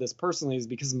to this personally is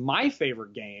because my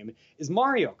favorite game is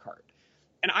Mario Kart.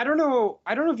 And I don't know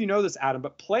if you know this, Adam,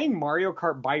 but playing Mario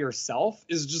Kart by yourself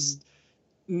is just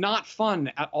not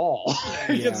fun at all.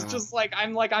 It's just like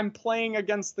I'm playing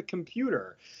against the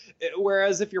computer.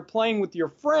 Whereas if you're playing with your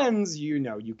friends,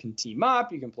 you can team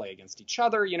up, you can play against each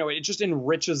other. It just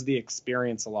enriches the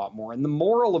experience a lot more. And the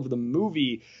moral of the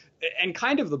movie, and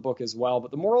kind of the book as well, but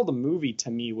the moral of the movie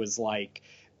to me was like,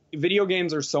 video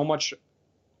games are so much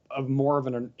of more of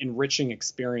an enriching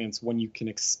experience when you can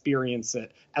experience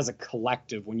it as a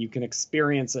collective, when you can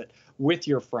experience it with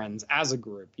your friends as a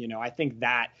group. I think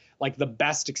that like the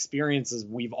best experiences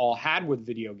we've all had with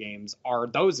video games are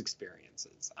those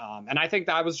experiences. And I think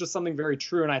that was just something very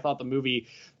true. And I thought the movie,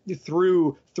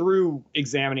 through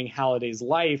examining Halliday's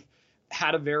life,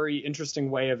 had a very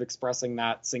interesting way of expressing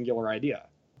that singular idea.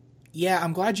 Yeah,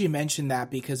 I'm glad you mentioned that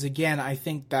because, again, I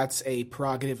think that's a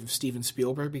prerogative of Steven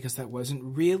Spielberg because that wasn't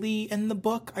really in the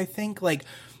book, I think. Like,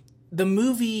 the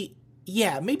movie,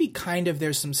 maybe kind of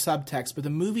there's some subtext, but the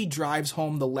movie drives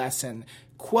home the lesson,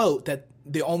 quote, that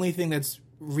the only thing that's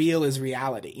real is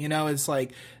reality. It's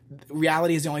like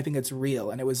reality is the only thing that's real.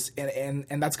 And it was, and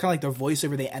that's kind of like the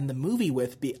voiceover they end the movie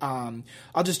with.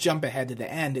 I'll just jump ahead to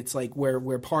the end. It's like where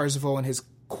Parzival and his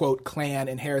quote clan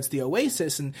inherits the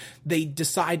oasis, and they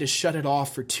decide to shut it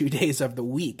off for 2 days of the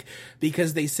week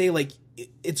because they say like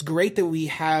it's great that we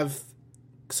have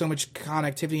so much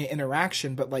connectivity and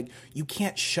interaction, but like you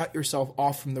can't shut yourself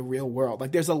off from the real world.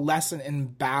 Like there's a lesson in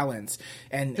balance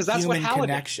and human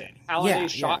connection. Halliday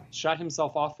shut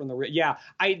himself off from the real.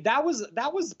 That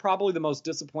was probably the most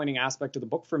disappointing aspect of the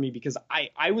book for me because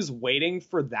I was waiting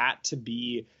for that to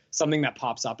be something that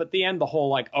pops up at the end, the whole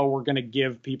like, oh, we're going to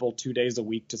give people 2 days a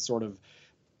week to sort of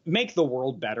make the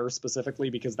world better specifically,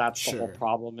 because that's Sure. the whole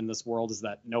problem in this world, is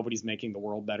that nobody's making the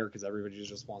world better because everybody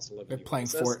just wants to live. They're in playing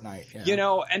Oasis. Fortnite, yeah. You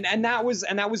know, and that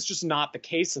was just not the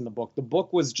case in the book. The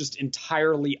book was just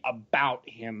entirely about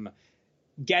him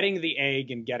getting the egg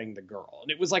and getting the girl,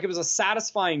 and it was a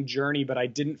satisfying journey, but I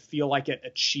didn't feel like it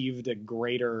achieved a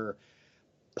greater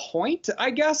point, I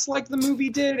guess, like the movie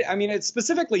did. I mean, it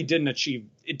specifically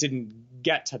didn't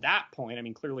get to that point. I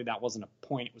mean, clearly that wasn't a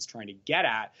point it was trying to get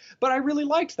at, but I really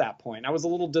liked that point. I was a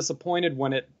little disappointed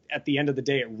when at the end of the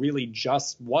day, it really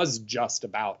was just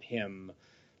about him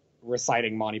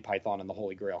reciting Monty Python and the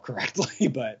Holy Grail correctly.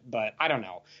 But I don't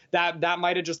know. That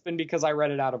might have just been because I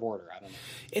read it out of order. I don't know.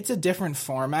 It's a different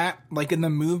format. Like in the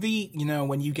movie, you know,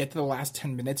 when you get to the last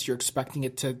 10 minutes, you're expecting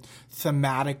it to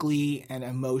thematically and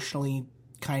emotionally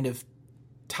kind of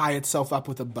tie itself up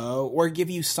with a bow or give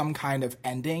you some kind of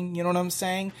ending. You know what I'm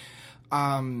saying?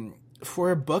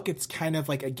 For a book, it's kind of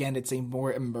like, again, it's a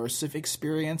more immersive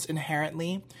experience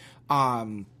inherently.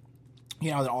 You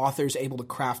know, the author's able to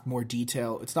craft more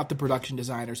detail. It's not the production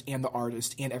designers and the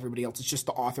artist and everybody else. It's just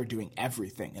the author doing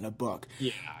everything in a book.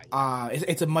 Yeah.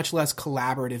 It's a much less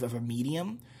collaborative of a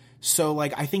medium. So,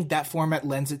 like, I think that format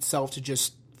lends itself to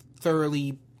just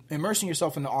thoroughly immersing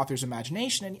yourself in the author's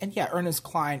imagination. And yeah, Ernest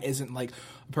Cline isn't like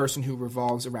a person who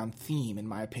revolves around theme, in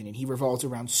my opinion. He revolves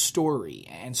around story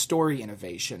and story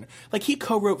innovation. Like, he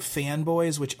co-wrote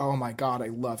Fanboys, which, oh my God, I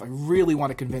love. I really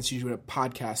want to convince you to do a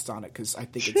podcast on it because I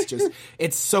think it's just,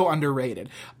 it's so underrated.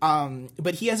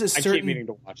 But he has a certain... I keep meaning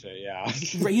to watch it, yeah.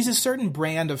 He has a certain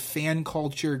brand of fan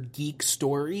culture geek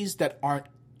stories that aren't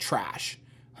trash.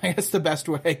 I guess the best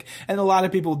way, and a lot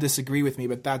of people disagree with me,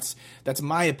 but that's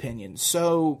my opinion.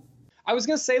 So I was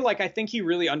going to say, like, I think he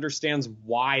really understands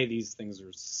why these things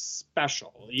are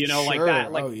special, you know, sure. like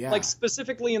that, like, oh, yeah. like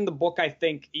specifically in the book, I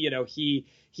think, you know, he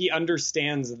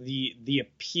understands the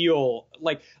appeal.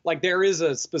 Like there is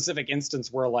a specific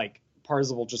instance where like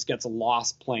Parzival just gets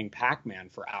lost playing Pac-Man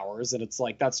for hours. And it's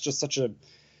like, that's just such a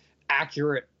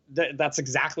accurate, that's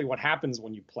exactly what happens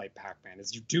when you play Pac-Man,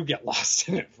 is you do get lost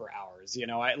in it for hours. You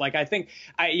know, I think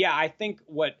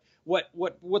what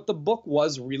the book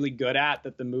was really good at,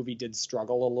 that the movie did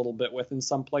struggle a little bit with in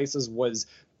some places, was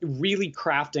really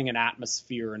crafting an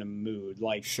atmosphere and a mood.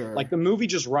 Like, sure. Like the movie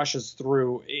just rushes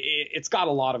through. It's got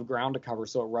a lot of ground to cover,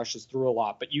 so it rushes through a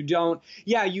lot. But you don't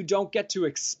get to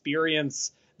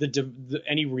experience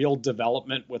any real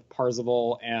development with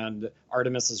Parzival and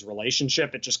Artemis's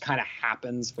relationship. It just kind of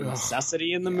happens for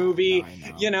necessity in the movie,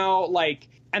 you know, like,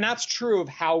 and that's true of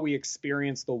how we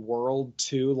experience the world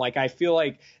too. Like, I feel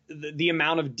like the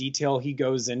amount of detail he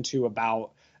goes into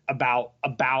about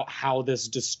how this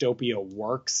dystopia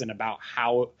works and about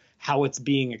how it's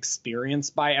being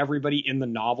experienced by everybody in the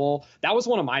novel. That was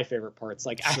one of my favorite parts.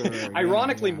 Like, sure,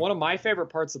 ironically, yeah. One of my favorite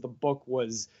parts of the book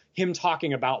was him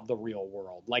talking about the real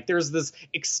world. Like, there's this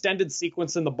extended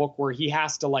sequence in the book where he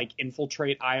has to like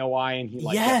infiltrate IOI and he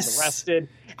like gets arrested.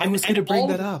 I was going to bring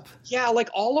that up. Yeah. Like,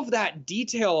 all of that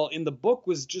detail in the book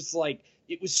was just like,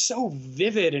 it was so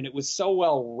vivid and it was so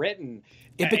well written.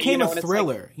 It became a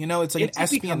thriller, it's like an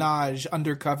espionage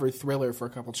undercover thriller for a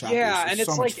couple chapters. Yeah, and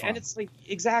it's like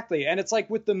exactly, and it's like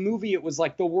with the movie, it was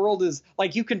like the world is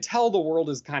like, you can tell the world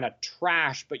is kind of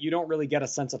trash, but you don't really get a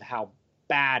sense of how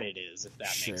bad it is, if that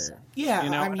makes sense. Yeah, you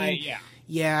know? I mean,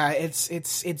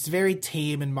 it's very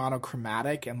tame and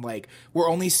monochromatic, and like we're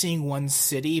only seeing one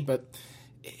city, but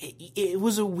it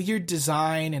was a weird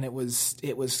design, and it was.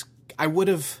 I would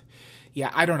have. Yeah,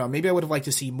 I don't know. Maybe I would have liked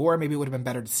to see more. Maybe it would have been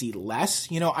better to see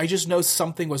less. You know, I just know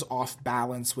something was off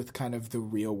balance with kind of the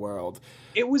real world.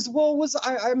 I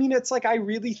mean, it's like, I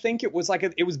really think it was like,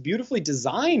 it was beautifully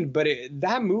designed, but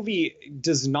that movie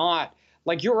does not,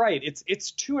 like, you're right.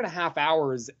 It's 2.5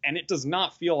 hours, and it does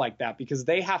not feel like that because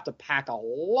they have to pack a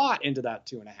lot into that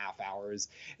 2.5 hours.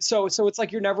 So it's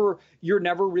like, you're never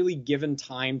really given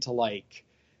time to like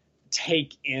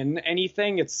take in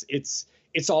anything.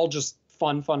 It's all just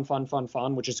fun,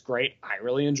 which is great. I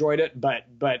really enjoyed it. But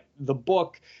the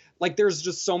book, like, there's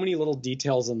just so many little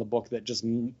details in the book that just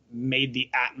made the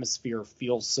atmosphere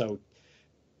feel so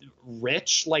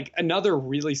rich. Like, another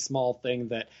really small thing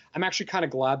that I'm actually kind of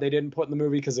glad they didn't put in the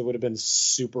movie because it would have been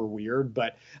super weird.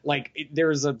 But like,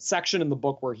 there's a section in the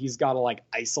book where he's got to like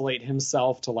isolate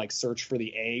himself to like search for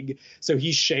the egg. So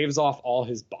he shaves off all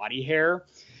his body hair,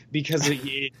 because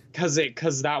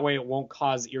that way it won't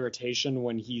cause irritation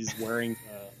when he's wearing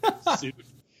a suit.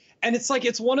 And it's like,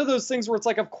 it's one of those things where it's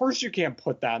like, of course you can't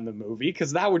put that in the movie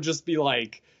because that would just be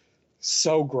like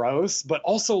so gross, but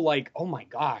also like, oh my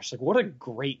gosh, like what a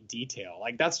great detail.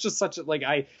 Like, that's just such a,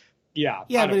 like, Yeah.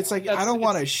 But it's like, I don't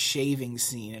want a shaving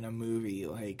scene in a movie.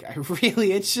 Like,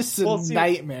 it's just a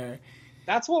nightmare.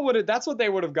 That's what they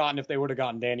would have gotten if they would have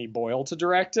gotten Danny Boyle to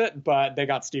direct it, but they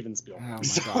got Steven Spielberg.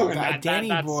 Oh my God.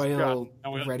 Danny Boyle.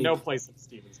 No place in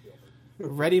Steven Spielberg.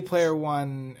 Ready Player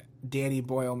One Danny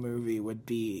Boyle movie would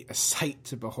be a sight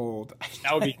to behold.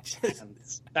 That would be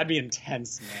intense. That'd be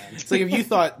intense, man. It's like if you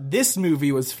thought this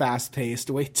movie was fast paced,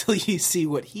 wait till you see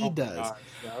what he does. Yeah,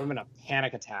 that would have been a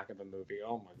panic attack of a movie.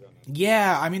 Oh my goodness.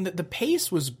 Yeah, I mean the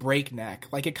pace was breakneck.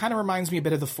 Like it kind of reminds me a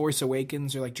bit of The Force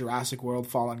Awakens or like Jurassic World: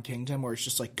 Fallen Kingdom, where it's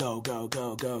just like go, go,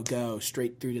 go, go, go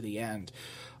straight through to the end.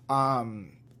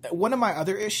 One of my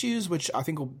other issues, which I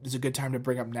think is a good time to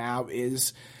bring up now,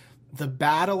 is the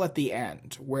battle at the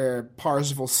end, where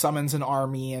Parzival summons an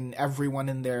army and everyone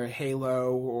in their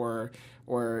Halo or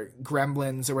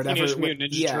Gremlins or whatever. Teenage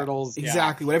Mutant Ninja Turtles.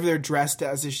 Exactly. Whatever they're dressed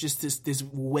as, is just this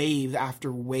wave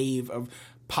after wave of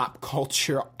pop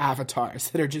culture avatars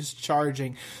that are just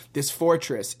charging this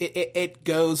fortress. It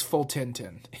goes full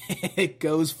Tintin. It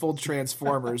goes full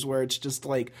Transformers, where it's just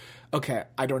like, okay,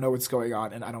 I don't know what's going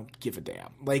on and I don't give a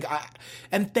damn.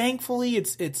 And thankfully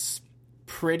it's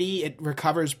pretty, it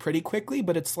recovers pretty quickly,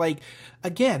 but it's like,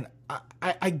 again,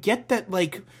 I get that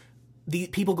like the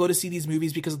people go to see these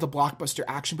movies because of the blockbuster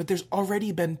action, but there's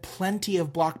already been plenty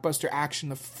of blockbuster action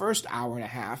the first hour and a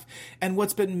half, and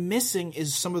what's been missing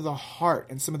is some of the heart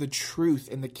and some of the truth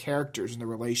in the characters and the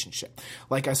relationship,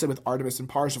 like I said with Artemis and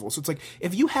Parzival. So it's like,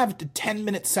 if you have the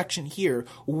 10-minute section here,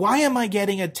 why am I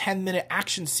getting a 10-minute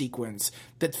action sequence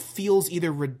that feels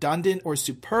either redundant or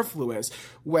superfluous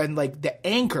when like the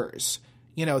anchors,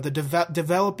 the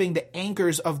developing the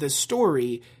anchors of this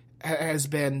story has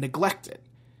been neglected?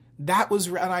 That was,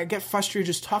 and I get frustrated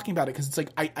just talking about it because it's like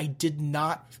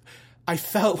I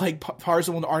felt like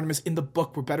Parzival and Artemis in the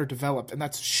book were better developed, and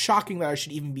that's shocking that I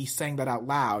should even be saying that out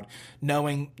loud,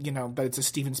 knowing that it's a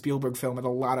Steven Spielberg film and a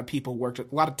lot of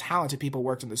talented people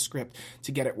worked on the script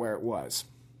to get it where it was.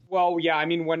 Well, yeah, I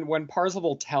mean, when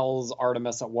Parzival tells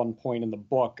Artemis at one point in the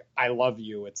book, "I love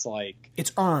you," it's like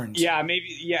it's earned. Yeah,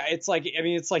 maybe. Yeah, it's like, I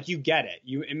mean, it's like you get it.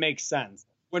 It makes sense.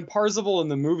 When Parzival in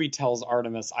the movie tells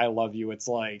Artemis, "I love you," it's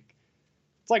like,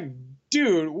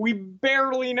 dude, we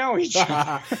barely know each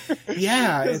other.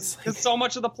 Yeah, because so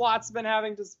much of the plot's been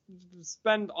having to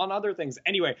spend on other things.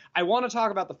 Anyway, I want to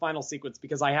talk about the final sequence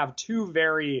because I have two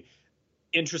very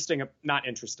not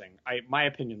interesting. My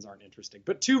opinions aren't interesting,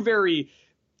 but two very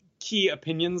key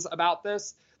opinions about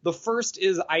this. The first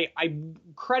is I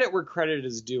credit where credit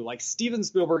is due. Like, Steven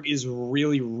Spielberg is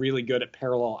really, really good at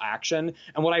parallel action.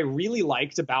 And what I really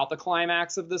liked about the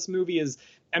climax of this movie is,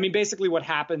 I mean, basically what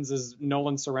happens is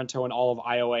Nolan Sorrento and all of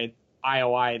IOI,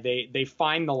 they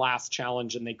find the last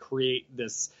challenge and they create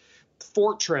this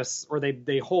fortress, or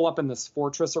they hole up in this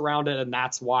fortress around it. And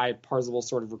that's why Parzival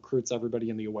sort of recruits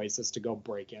everybody in the Oasis to go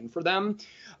break in for them.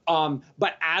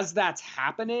 But as that's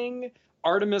happening,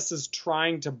 Artemis is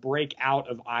trying to break out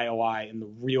of IOI in the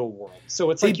real world. So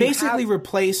it's like they basically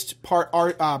replaced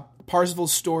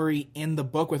Parzival's story in the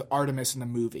book with Artemis in the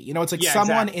movie. It's like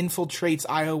someone infiltrates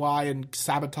IOI and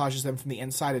sabotages them from the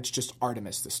inside. It's just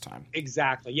Artemis this time.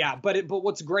 Exactly. Yeah. But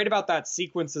what's great about that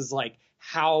sequence is like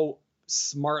how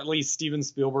smartly Steven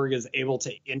Spielberg is able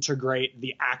to integrate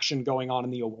the action going on in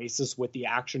the Oasis with the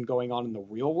action going on in the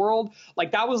real world.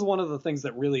 Like, that was one of the things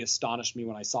that really astonished me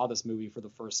when I saw this movie for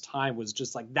the first time, was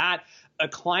just like that, a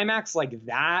climax like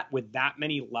that with that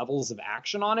many levels of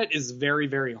action on it is very,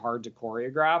 very hard to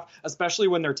choreograph, especially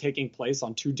when they're taking place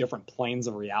on two different planes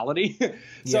of reality.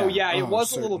 So it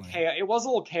was a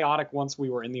little chaotic once we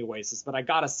were in the Oasis, but I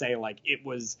gotta say, like, it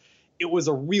was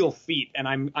a real feat, and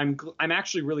I'm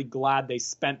actually really glad they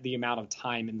spent the amount of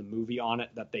time in the movie on it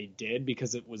that they did,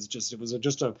 because it was just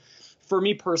a, for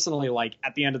me personally, like,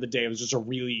 at the end of the day, it was just a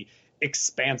really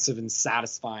expansive and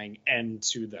satisfying end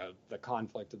to the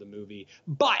conflict of the movie.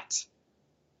 But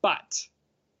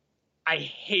I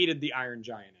hated the Iron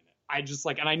Giant in it. I just,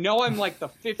 like, and I know I'm like the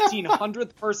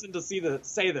 1500th person to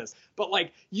say this, but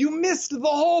like, you missed the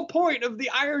whole point of the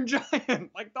Iron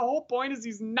Giant. Like, the whole point is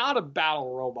he's not a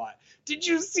battle robot. Did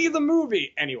you see the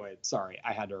movie? Anyway, sorry,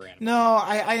 I had to rant. No,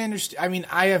 I understand. I mean,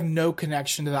 I have no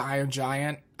connection to the Iron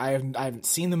Giant. I haven't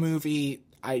seen the movie.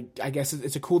 I guess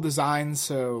it's a cool design,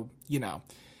 so yeah,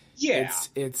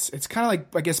 it's kind of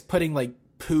like, I guess, putting like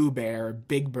Pooh Bear or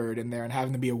Big Bird in there and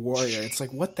having to be a warrior. It's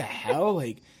like, what the hell,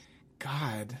 like.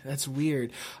 God, that's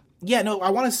weird. Yeah, no,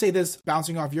 I want to say this,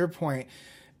 bouncing off your point.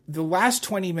 The last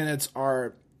 20 minutes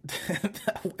are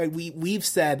we've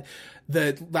said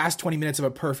the last 20 minutes of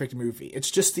a perfect movie. It's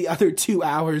just the other 2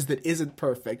 hours that isn't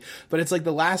perfect. But it's like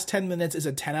the last 10 minutes is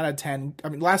a 10 out of 10. I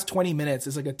mean, last 20 minutes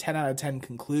is like a 10 out of 10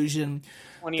 conclusion.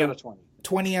 20 out of 20.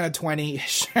 20 out of 20,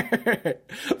 sure.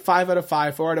 5 out of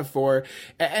 5, 4 out of 4.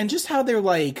 And just how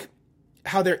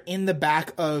they're in the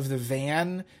back of the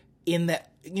van, in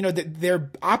that, you know, that they're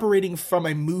operating from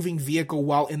a moving vehicle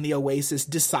while in the Oasis,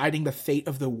 deciding the fate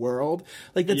of the world.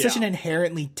 Like, that's such an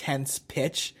inherently tense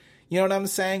pitch. You know what I'm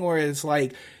saying? Where it's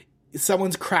like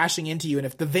someone's crashing into you, and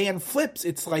if the van flips,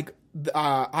 it's like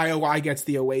IOI gets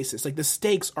the Oasis. Like, the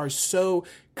stakes are so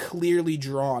clearly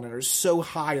drawn and are so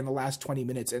high in the last 20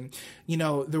 minutes. And, you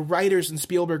know, the writers and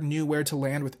Spielberg knew where to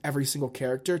land with every single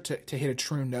character to hit a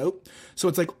true note. So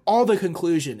it's like all the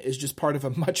conclusion is just part of a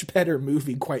much better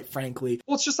movie, quite frankly.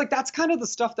 Well, it's just like, that's kind of the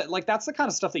stuff that, like, that's the kind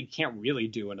of stuff that you can't really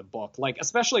do in a book, like,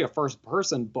 especially a first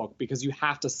person book, because you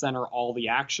have to center all the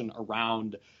action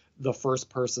around the first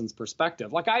person's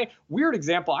perspective. Like, weird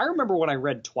example, I remember when I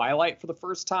read Twilight for the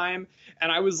first time,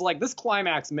 and I was like, this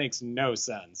climax makes no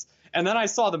sense. And then I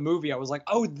saw the movie, I was like,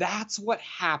 oh, that's what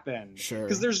happened. Sure.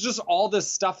 Because there's just all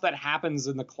this stuff that happens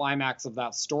in the climax of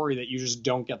that story that you just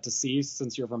don't get to see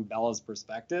since you're from Bella's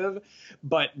perspective.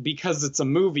 But because it's a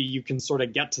movie, you can sort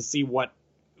of get to see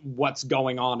what's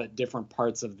going on at different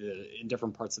parts of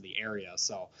the area.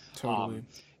 So Totally.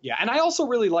 yeah, and I also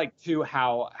really like too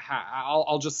how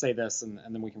I'll just say this and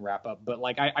then we can wrap up. But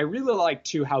like I really like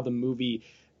too how the movie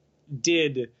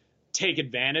did take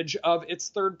advantage of its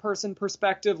third person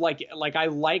perspective. Like I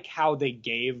like how they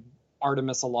gave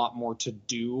Artemis a lot more to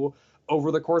do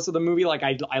over the course of the movie. Like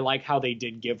I like how they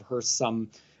did give her some,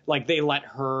 like, they let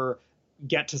her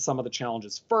get to some of the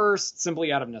challenges first,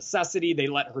 simply out of necessity. They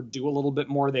let her do a little bit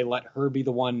more. They let her be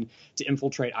the one to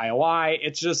infiltrate IOI.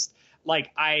 It's just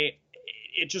like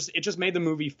it just made the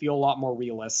movie feel a lot more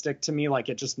realistic to me. Like,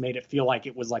 it just made it feel like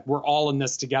it was like, we're all in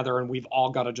this together and we've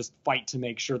all got to just fight to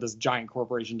make sure this giant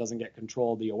corporation doesn't get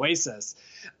control of the Oasis.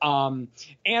 And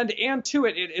to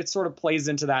it sort of plays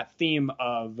into that theme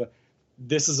of,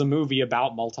 this is a movie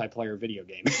about multiplayer video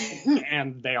games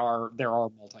and there are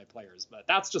multiplayers, but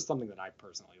that's just something that I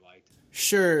personally liked.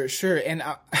 Sure. And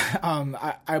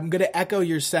I'm going to echo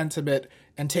your sentiment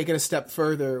and take it a step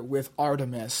further with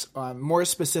Artemis, more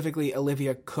specifically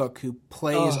Olivia Cooke, who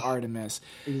plays Artemis.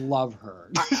 I love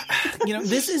her. You know,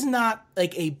 this is not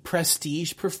like a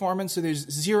prestige performance, so there's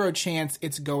zero chance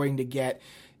it's going to get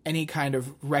any kind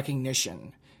of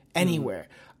recognition anywhere.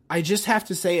 I just have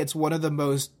to say it's one of the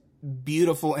most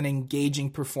beautiful and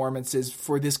engaging performances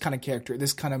for this kind of character,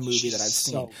 this kind of movie that I've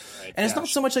seen. So good. And it's not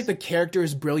so much like the character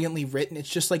is brilliantly written, it's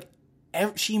just like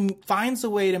she finds a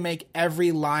way to make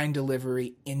every line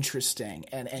delivery interesting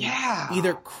and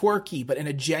either quirky but in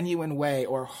a genuine way,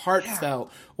 or heartfelt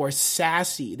or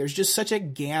sassy. There's just such a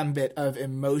gambit of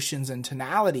emotions and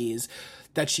tonalities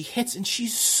that she hits, and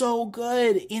she's so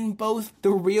good in both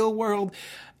the real world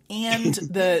and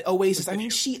the Oasis. I mean,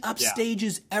 she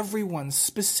upstages everyone,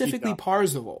 specifically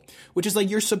Parzival, which is like,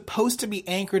 you're supposed to be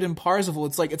anchored in Parzival.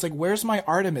 It's like, where's my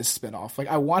Artemis spinoff? Like,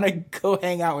 I want to go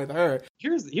hang out with her.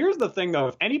 Here's the thing, though.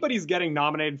 If anybody's getting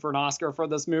nominated for an Oscar for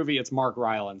this movie, it's Mark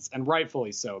Rylance, and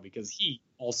rightfully so, because he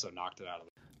also knocked it out of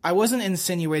the... I wasn't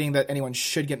insinuating that anyone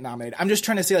should get nominated. I'm just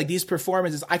trying to say, like, these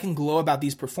performances, I can glow about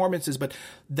these performances, but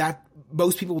that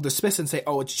most people will dismiss and say,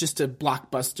 oh, it's just a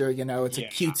blockbuster, you know, it's a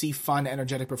cutesy, fun,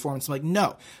 energetic performance. I'm like,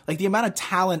 no. Like, the amount of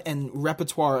talent and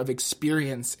repertoire of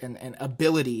experience and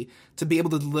ability to be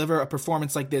able to deliver a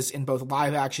performance like this in both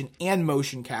live action and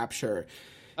motion capture.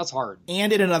 That's hard.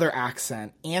 And in another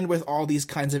accent, and with all these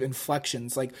kinds of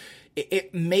inflections. Like,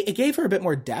 it gave her a bit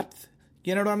more depth.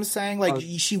 You know what I'm saying? Like,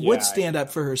 she would stand up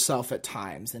for herself at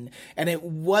times. And it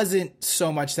wasn't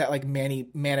so much that, like,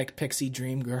 manic pixie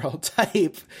dream girl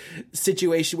type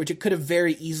situation, which it could have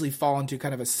very easily fallen to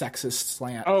kind of a sexist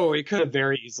slant. Oh, it could have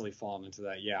very easily fallen into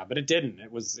that, yeah. But it didn't.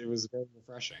 It was very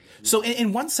refreshing. So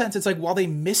in one sense, it's like, while they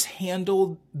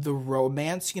mishandled the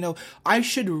romance, you know, I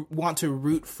should want to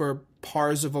root for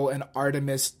Parzival and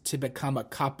Artemis to become a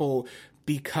couple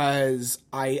because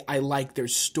I like their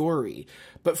story.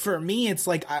 But for me, it's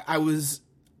like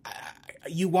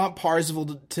you want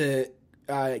Parzival to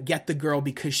get the girl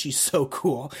because she's so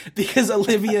cool. Because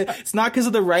Olivia, it's not because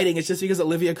of the writing, it's just because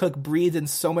Olivia Cooke breathed in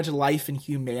so much life and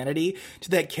humanity to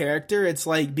that character. It's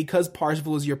like, because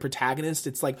Parzival is your protagonist,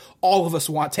 it's like all of us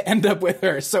want to end up with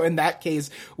her. So in that case,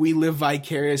 we live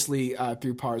vicariously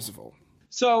through Parzival.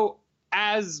 So,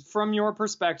 as from your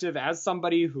perspective, as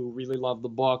somebody who really loved the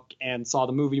book and saw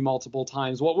the movie multiple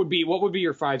times, what would be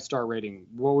your 5-star rating?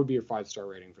 What would be your 5-star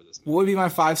rating for this movie? What would be my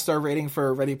 5-star rating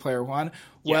for Ready Player One?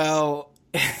 Yes. Well,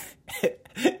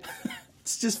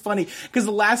 just funny because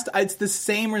it's the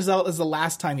same result as the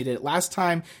last time you did it. Last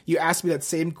time you asked me that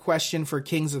same question for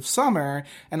Kings of Summer,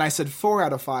 and I said 4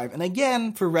 out of 5. And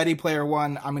again, for Ready Player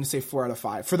One, I'm going to say 4 out of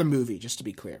 5 for the movie, just to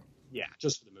be clear. Yeah,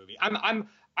 just for the movie.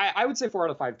 I would say 4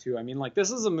 out of 5 too. I mean, like,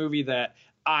 this is a movie that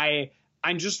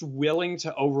I'm just willing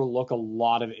to overlook a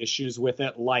lot of issues with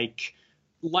it, like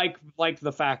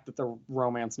the fact that the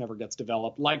romance never gets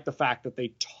developed, like the fact that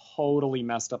they totally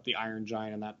messed up the Iron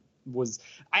Giant, and that was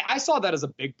I saw that as a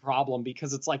big problem,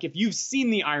 because it's like, if you've seen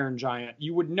the Iron Giant,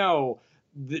 you would know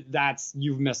that's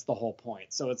you've missed the whole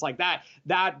point. So it's like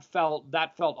that felt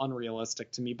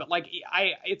unrealistic to me. But like,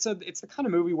 it's the kind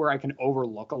of movie where I can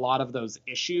overlook a lot of those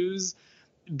issues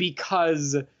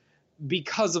because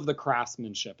of the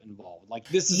craftsmanship involved. Like,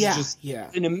 this is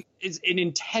it's an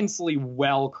intensely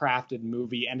well-crafted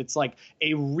movie, and it's like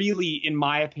a really, in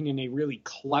my opinion, a really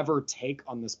clever take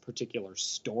on this particular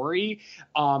story,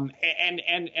 and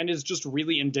is just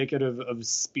really indicative of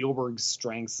Spielberg's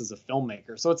strengths as a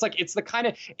filmmaker. So it's like, it's the kind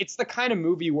of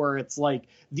movie where it's like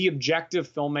the objective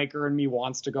filmmaker in me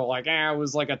wants to go like, it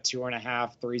was like a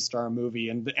 2.5, 3-star movie,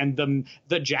 and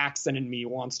the Jackson in me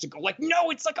wants to go like, no,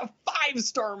 it's like a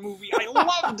 5-star movie. I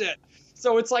loved it.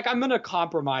 So it's like, I'm going to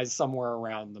compromise somewhere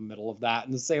around the middle of that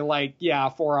and say, like, yeah,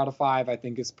 4 out of 5 I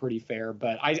think is pretty fair,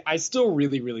 but I still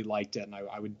really, really liked it, and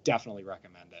I would definitely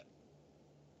recommend it.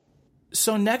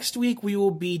 So next week we will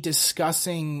be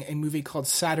discussing a movie called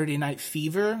Saturday Night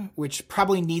Fever, which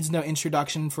probably needs no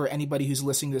introduction for anybody who's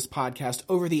listening to this podcast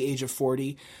over the age of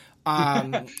 40.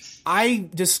 I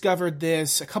discovered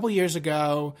this a couple years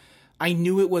ago. I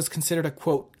knew it was considered a,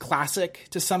 quote, classic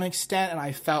to some extent, and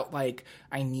I felt like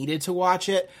I needed to watch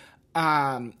it.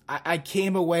 I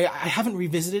came away, I haven't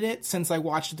revisited it since I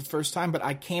watched it the first time, but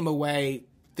I came away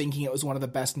thinking it was one of the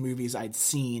best movies I'd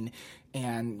seen,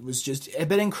 and had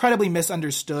been incredibly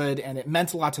misunderstood, and it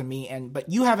meant a lot to me. But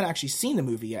you haven't actually seen the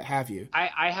movie yet, have you?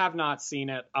 I have not seen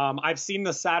it. I've seen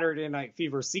the Saturday Night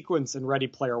Fever sequence in Ready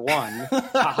Player One.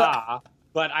 Haha.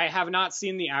 But I have not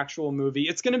seen the actual movie.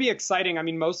 It's going to be exciting. I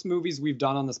mean, most movies we've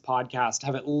done on this podcast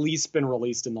have at least been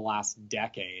released in the last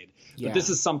decade. Yeah. But this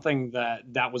is something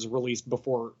that was released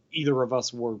before either of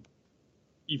us were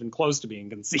even close to being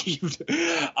conceived.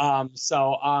 And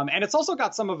it's also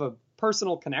got some of a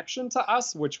personal connection to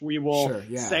us, which we will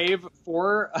save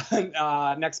for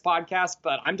next podcast.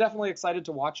 But I'm definitely excited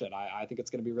to watch it. I think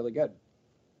it's going to be really good.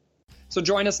 So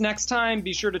join us next time.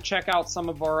 Be sure to check out some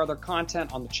of our other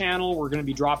content on the channel. We're going to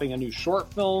be dropping a new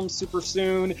short film super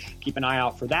soon. Keep an eye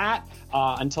out for that.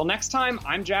 Until next time,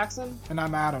 I'm Jackson. And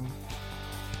I'm Adam.